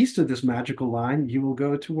east of this magical line, you will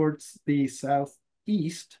go towards the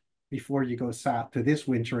southeast before you go south to this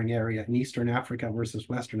wintering area in Eastern Africa versus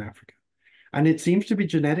Western Africa. And it seems to be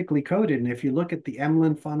genetically coded. And if you look at the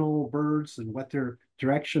Emlyn funnel birds and what their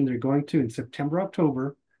direction they're going to in September,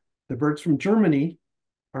 October, the birds from Germany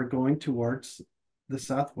are going towards the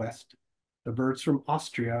southwest. The birds from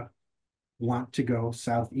Austria want to go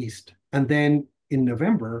southeast. And then in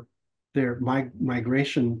November, their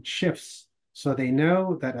migration shifts. So they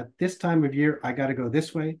know that at this time of year, I got to go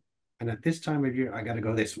this way. And at this time of year, I got to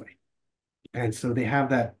go this way. And so they have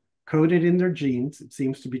that coded in their genes. It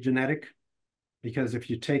seems to be genetic because if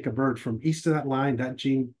you take a bird from east of that line, that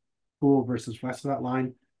gene pool versus west of that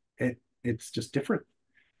line, it's just different.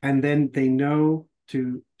 And then they know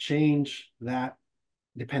to change that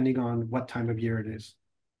depending on what time of year it is.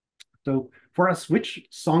 So for us, which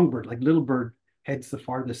songbird, like little bird, heads the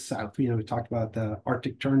farthest south? We talked about the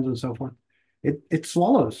Arctic terns and so forth. It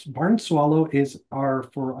swallows. Barn swallow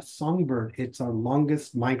for a songbird, it's our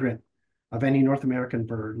longest migrant of any North American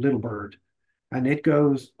bird, little bird. And it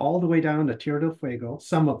goes all the way down to Tierra del Fuego,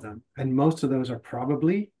 some of them. And most of those are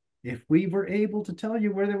probably, if we were able to tell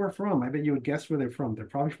you where they were from, I bet you would guess where they're from. They're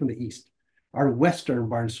probably from the east. Our western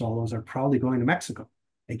barn swallows are probably going to Mexico.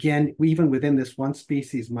 Again, even within this one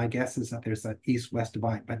species, my guess is that there's that east-west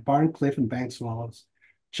divide. But barn, cliff, and bank swallows,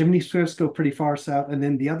 chimney swifts go pretty far south, and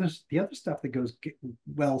then the other stuff that goes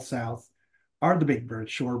well south are the big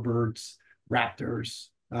birds, shorebirds, raptors,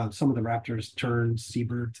 some of the raptors, terns,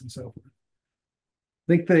 seabirds, and so forth.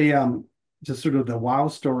 I think just sort of the wow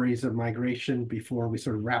stories of migration before we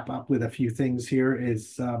sort of wrap up with a few things here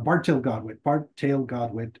is bar-tailed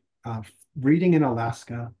godwit, breeding in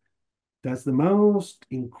Alaska, does the most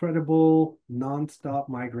incredible nonstop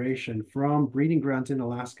migration from breeding grounds in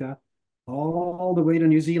Alaska all the way to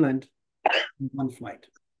New Zealand in one flight,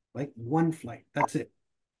 like one flight. That's it.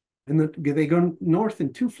 And they go north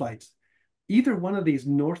in two flights. Either one of these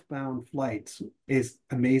northbound flights is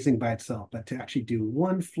amazing by itself, but to actually do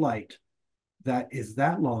one flight that is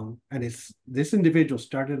that long, and this individual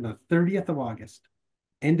started on the 30th of August,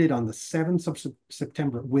 ended on the 7th of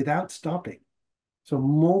September without stopping. So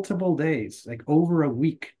multiple days, like over a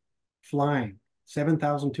week, flying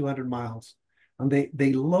 7,200 miles. And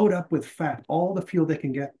they load up with fat, all the fuel they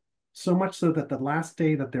can get, so much so that the last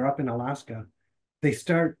day that they're up in Alaska, they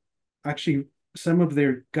start actually some of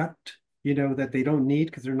their gut, that they don't need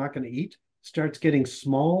because they're not going to eat, starts getting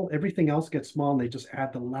small. Everything else gets small, and they just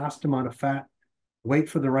add the last amount of fat, wait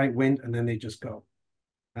for the right wind, and then they just go.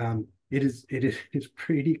 It's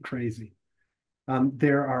pretty crazy.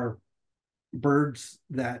 There are birds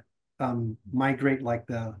that migrate like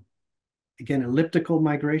again, elliptical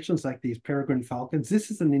migrations like these peregrine falcons.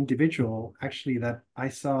 This is an individual actually that I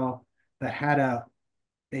saw that had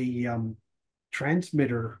a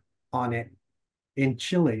transmitter on it in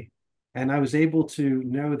Chile. And I was able to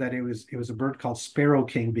know that it was a bird called Sparrow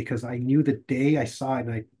King because I knew the day I saw it,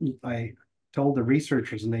 and I told the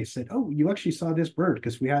researchers, and they said, "Oh, you actually saw this bird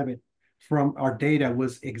because we have it from our data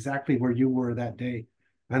was exactly where you were that day."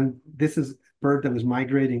 And this is a bird that was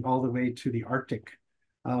migrating all the way to the Arctic.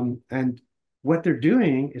 And what they're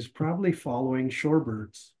doing is probably following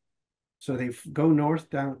shorebirds. So they go north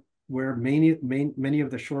down where many of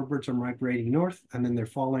the shorebirds are migrating north, and then they're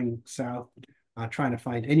falling south, trying to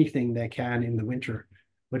find anything they can in the winter.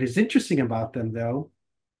 What is interesting about them, though,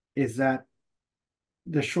 is that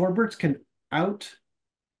the shorebirds can out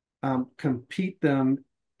compete them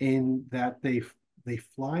in that they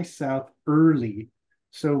fly south early.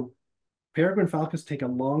 So peregrine falcons take a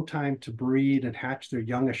long time to breed and hatch their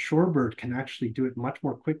young. A shorebird can actually do it much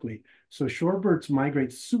more quickly. So shorebirds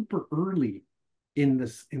migrate super early in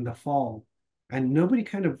the fall. And nobody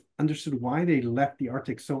kind of understood why they left the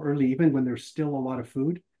Arctic so early, even when there's still a lot of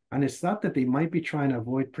food. And it's thought that they might be trying to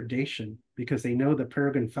avoid predation because they know the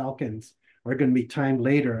peregrine falcons are going to be timed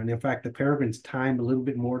later. And in fact, the peregrines time a little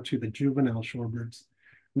bit more to the juvenile shorebirds.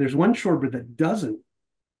 And there's one shorebird that doesn't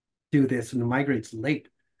do this and migrates late,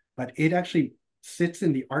 but it actually sits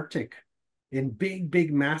in the Arctic in big,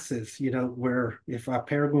 big masses, where if a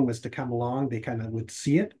peregrine was to come along, they kind of would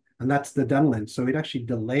see it. And that's the Dunlin. So it actually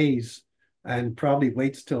delays and probably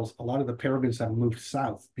waits till a lot of the peregrines have moved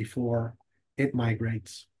south before it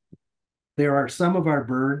migrates. There are some of our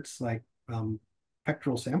birds, like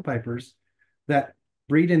pectoral sandpipers, that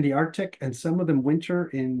breed in the Arctic, and some of them winter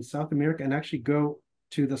in South America and actually go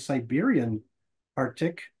to the Siberian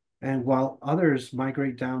Arctic, and while others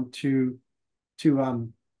migrate down to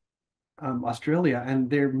Australia, and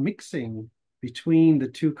they're mixing between the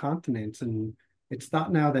two continents. And it's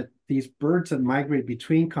thought now that these birds that migrate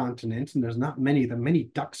between continents, and there's not many of them, many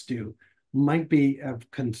ducks do, might be of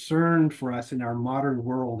concern for us in our modern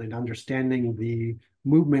world in understanding the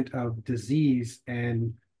movement of disease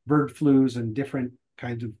and bird flus and different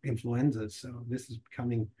kinds of influenzas. So this is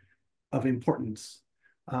becoming of importance.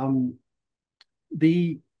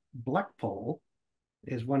 The blackpoll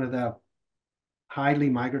is one of the highly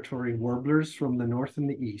migratory warblers from the north and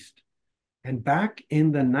the east. And back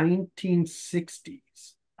in the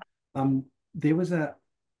 1960s, there was a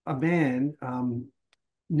man,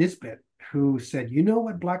 Nisbet, who said, you know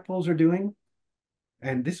what blackpolls are doing?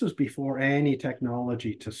 And this was before any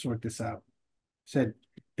technology to sort this out. Said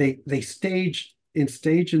they stage in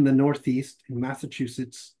the Northeast in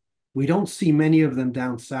Massachusetts. We don't see many of them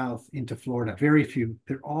down south into Florida, very few.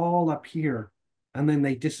 They're all up here, and then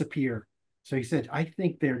they disappear. So he said, I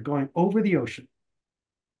think they're going over the ocean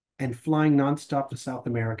and flying nonstop to South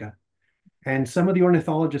America. And some of the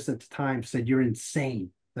ornithologists at the time said, you're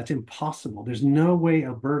insane. That's impossible. There's no way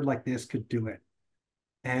a bird like this could do it.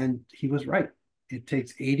 And he was right. It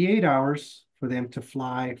takes 88 hours for them to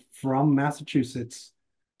fly from Massachusetts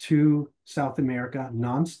to South America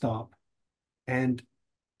nonstop. And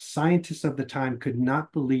scientists of the time could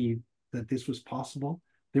not believe that this was possible.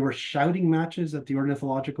 There were shouting matches at the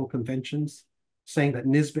ornithological conventions saying that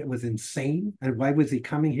Nisbet was insane. And why was he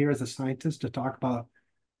coming here as a scientist to talk about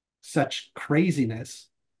such craziness?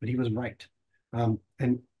 But he was right.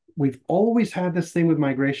 And we've always had this thing with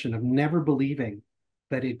migration of never believing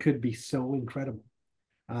that it could be so incredible.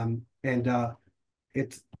 And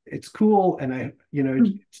it's cool. And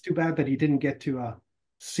it's too bad that he didn't get to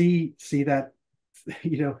see that,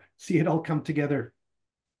 see it all come together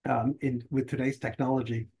with today's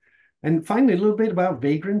technology. And finally, a little bit about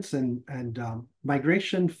vagrants and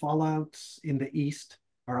migration fallouts in the east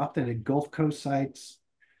are often at Gulf Coast sites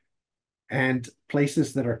and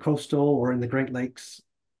places that are coastal or in the Great Lakes.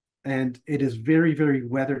 And it is very, very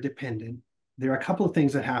weather dependent. There are a couple of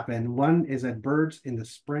things that happen. One is that birds in the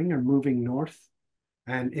spring are moving north.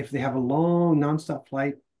 And if they have a long nonstop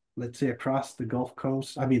flight, let's say across the Gulf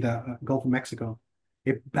Coast, the Gulf of Mexico,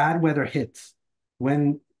 if bad weather hits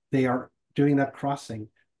when they are doing that crossing,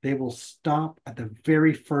 they will stop at the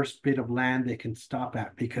very first bit of land they can stop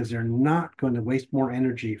at because they're not going to waste more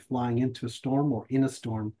energy flying into a storm or in a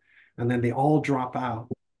storm. And then they all drop out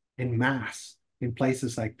in mass in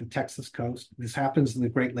places like the Texas coast. This happens in the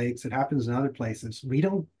Great Lakes. It happens in other places. We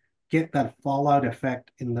don't get that fallout effect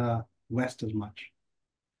in the West as much.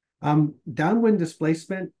 Downwind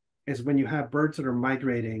displacement is when you have birds that are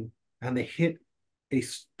migrating and they hit a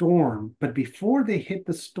storm, but before they hit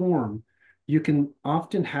the storm, you can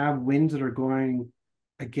often have winds that are going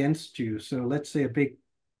against you. So let's say a big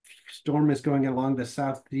storm is going along the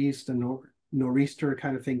southeast and nor'easter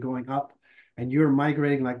kind of thing going up, and you're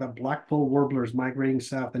migrating like the blackpoll warbler is migrating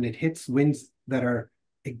south, and it hits winds that are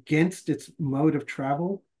against its mode of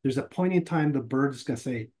travel. There's a point in time the bird is going to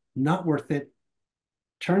say, not worth it,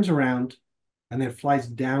 turns around, and then flies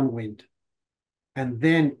downwind. And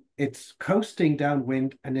then it's coasting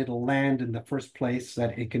downwind, and it'll land in the first place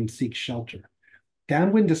that it can seek shelter.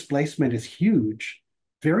 Downwind displacement is huge,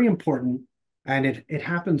 very important, and it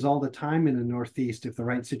happens all the time in the Northeast if the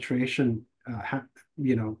right situation,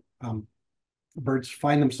 birds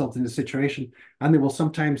find themselves in a situation, and they will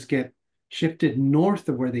sometimes get shifted north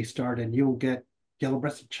of where they start, and you'll get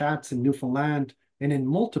yellow-breasted chats in Newfoundland and in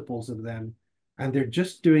multiples of them, and they're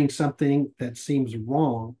just doing something that seems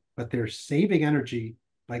wrong, but they're saving energy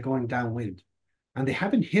by going downwind. And they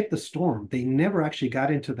haven't hit the storm. They never actually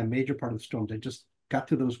got into the major part of the storm. They just got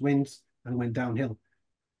to those winds and went downhill.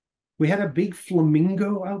 We had a big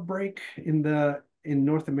flamingo outbreak in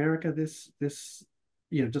North America this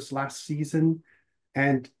just last season,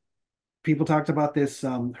 and people talked about this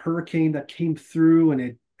hurricane that came through,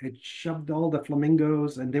 and it shoved all the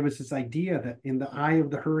flamingos, and there was this idea that in the eye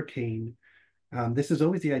of the hurricane, this is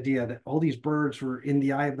always the idea that all these birds were in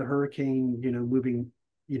the eye of the hurricane, moving,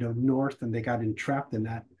 north, and they got entrapped in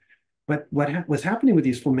that. But what was happening with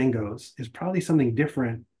these flamingos is probably something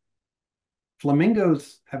different.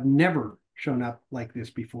 Flamingos have never shown up like this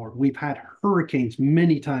before. We've had hurricanes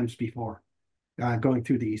many times before going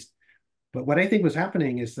through the east. But what I think was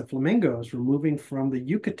happening is the flamingos were moving from the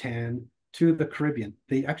Yucatan to the Caribbean.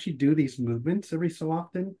 They actually do these movements every so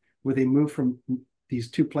often where they move from these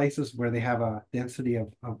two places where they have a density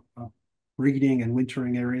of breeding and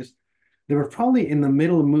wintering areas. They were probably in the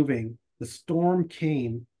middle of moving. The storm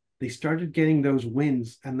came. They started getting those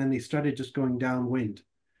winds, and then they started just going downwind.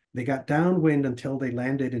 They got downwind until they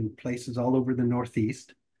landed in places all over the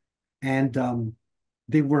Northeast. And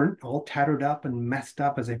they weren't all tattered up and messed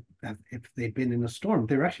up as if they'd been in a storm.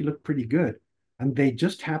 They actually looked pretty good. And they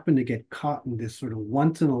just happened to get caught in this sort of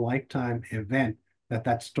once in a lifetime event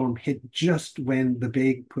that storm hit just when the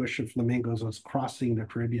big push of flamingos was crossing the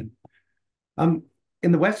Caribbean.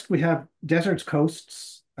 In the West, we have deserts,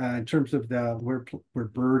 coasts, in terms of where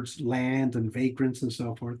birds land and vagrants and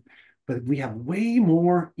so forth. But we have way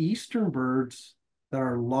more eastern birds that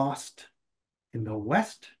are lost in the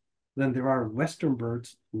West than there are Western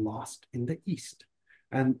birds lost in the East.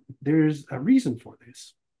 And there's a reason for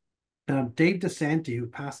this. Dave DeSanti, who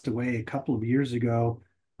passed away a couple of years ago,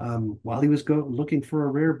 while he was looking for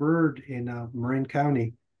a rare bird in Marin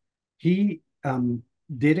County, he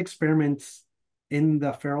did experiments in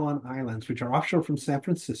the Farallon Islands, which are offshore from San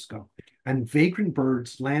Francisco, and vagrant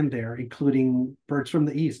birds land there, including birds from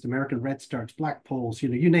the East, American redstarts, blackpolls,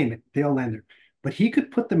 you name it, they all land there. But he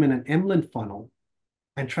could put them in an Emlyn funnel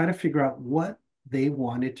and try to figure out what they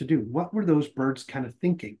wanted to do. What were those birds kind of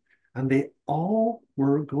thinking? And they all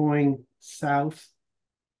were going south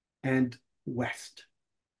and west.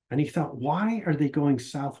 And he thought, why are they going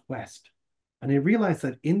southwest? And he realized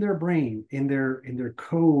that in their brain, in their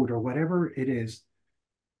code or whatever it is,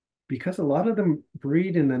 because a lot of them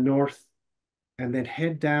breed in the north and then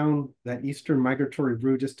head down that eastern migratory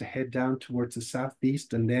route just to head down towards the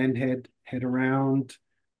southeast and then head around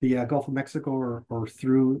the Gulf of Mexico or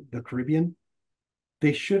through the Caribbean.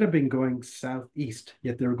 They should have been going southeast,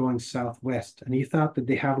 yet they were going southwest. And he thought that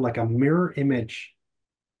they have like a mirror image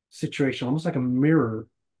situation, almost like a mirror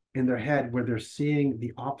in their head where they're seeing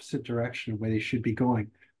the opposite direction where they should be going,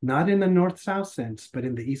 not in the north-south sense, but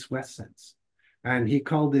in the east-west sense. And he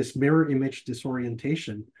called this mirror image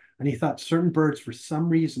disorientation. And he thought certain birds, for some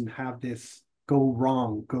reason, have this go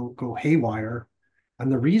wrong, go haywire.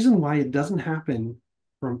 And the reason why it doesn't happen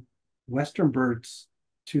from Western birds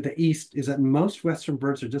to the east is that most Western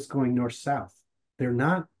birds are just going north-south. They're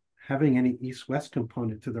not having any east-west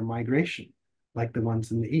component to their migration like the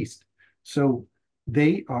ones in the east. So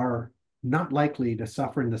they are not likely to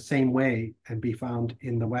suffer in the same way and be found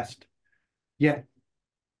in the West. Yet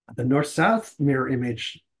the north-south mirror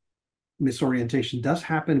image misorientation does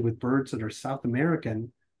happen with birds that are South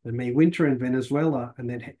American that may winter in Venezuela, and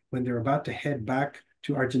then when they're about to head back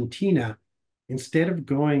to Argentina, instead of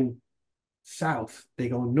going south, they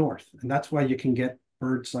go north. And that's why you can get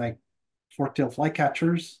birds like fork-tailed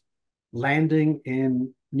flycatchers landing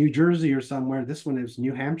in New Jersey or somewhere. This one is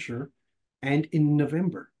New Hampshire, and in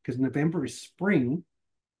November, because November is spring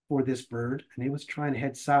for this bird, and it was trying to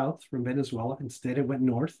head south from Venezuela. Instead, it went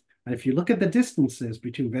north. And if you look at the distances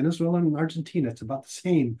between Venezuela and Argentina, it's about the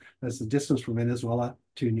same as the distance from Venezuela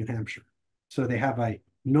to New Hampshire. So they have a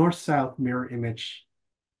north-south mirror image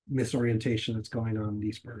misorientation that's going on in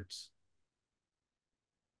these birds.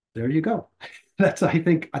 There you go. That's, I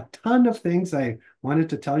think, a ton of things I wanted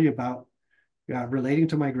to tell you about relating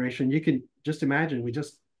to migration. You can just imagine we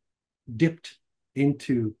just dipped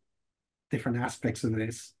into different aspects of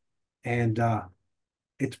this, and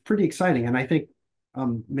it's pretty exciting. And I think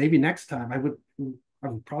maybe next time I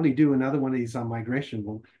would probably do another one of these on migration.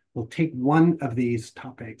 We'll take one of these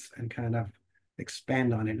topics and kind of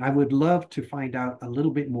expand on it. I would love to find out a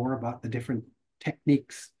little bit more about the different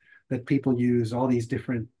techniques that people use, all these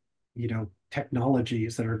different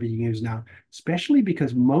technologies that are being used now, especially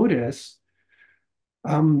because MODIS,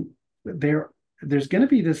 there's going to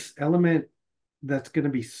be this element that's going to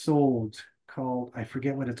be sold called, I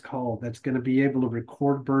forget what it's called, that's going to be able to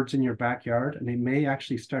record birds in your backyard, and they may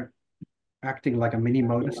actually start acting like a mini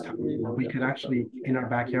MODIS tower, where we could actually, in our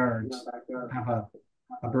backyards, have a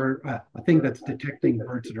bird, a thing that's detecting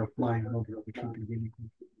birds that are flying over, which would be really cool.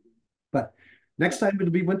 But next time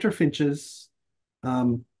it'll be winter finches.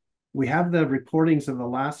 We have the recordings of the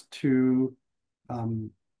last two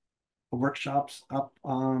workshops up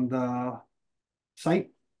on the site.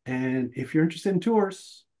 And if you're interested in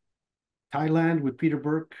tours, Thailand with Peter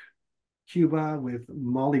Burke, Cuba with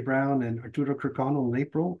Molly Brown and Arturo Kirkconnell in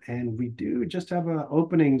April. And we do just have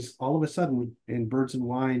openings all of a sudden in Birds and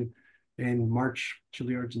Wine in March,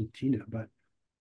 Chile, Argentina. But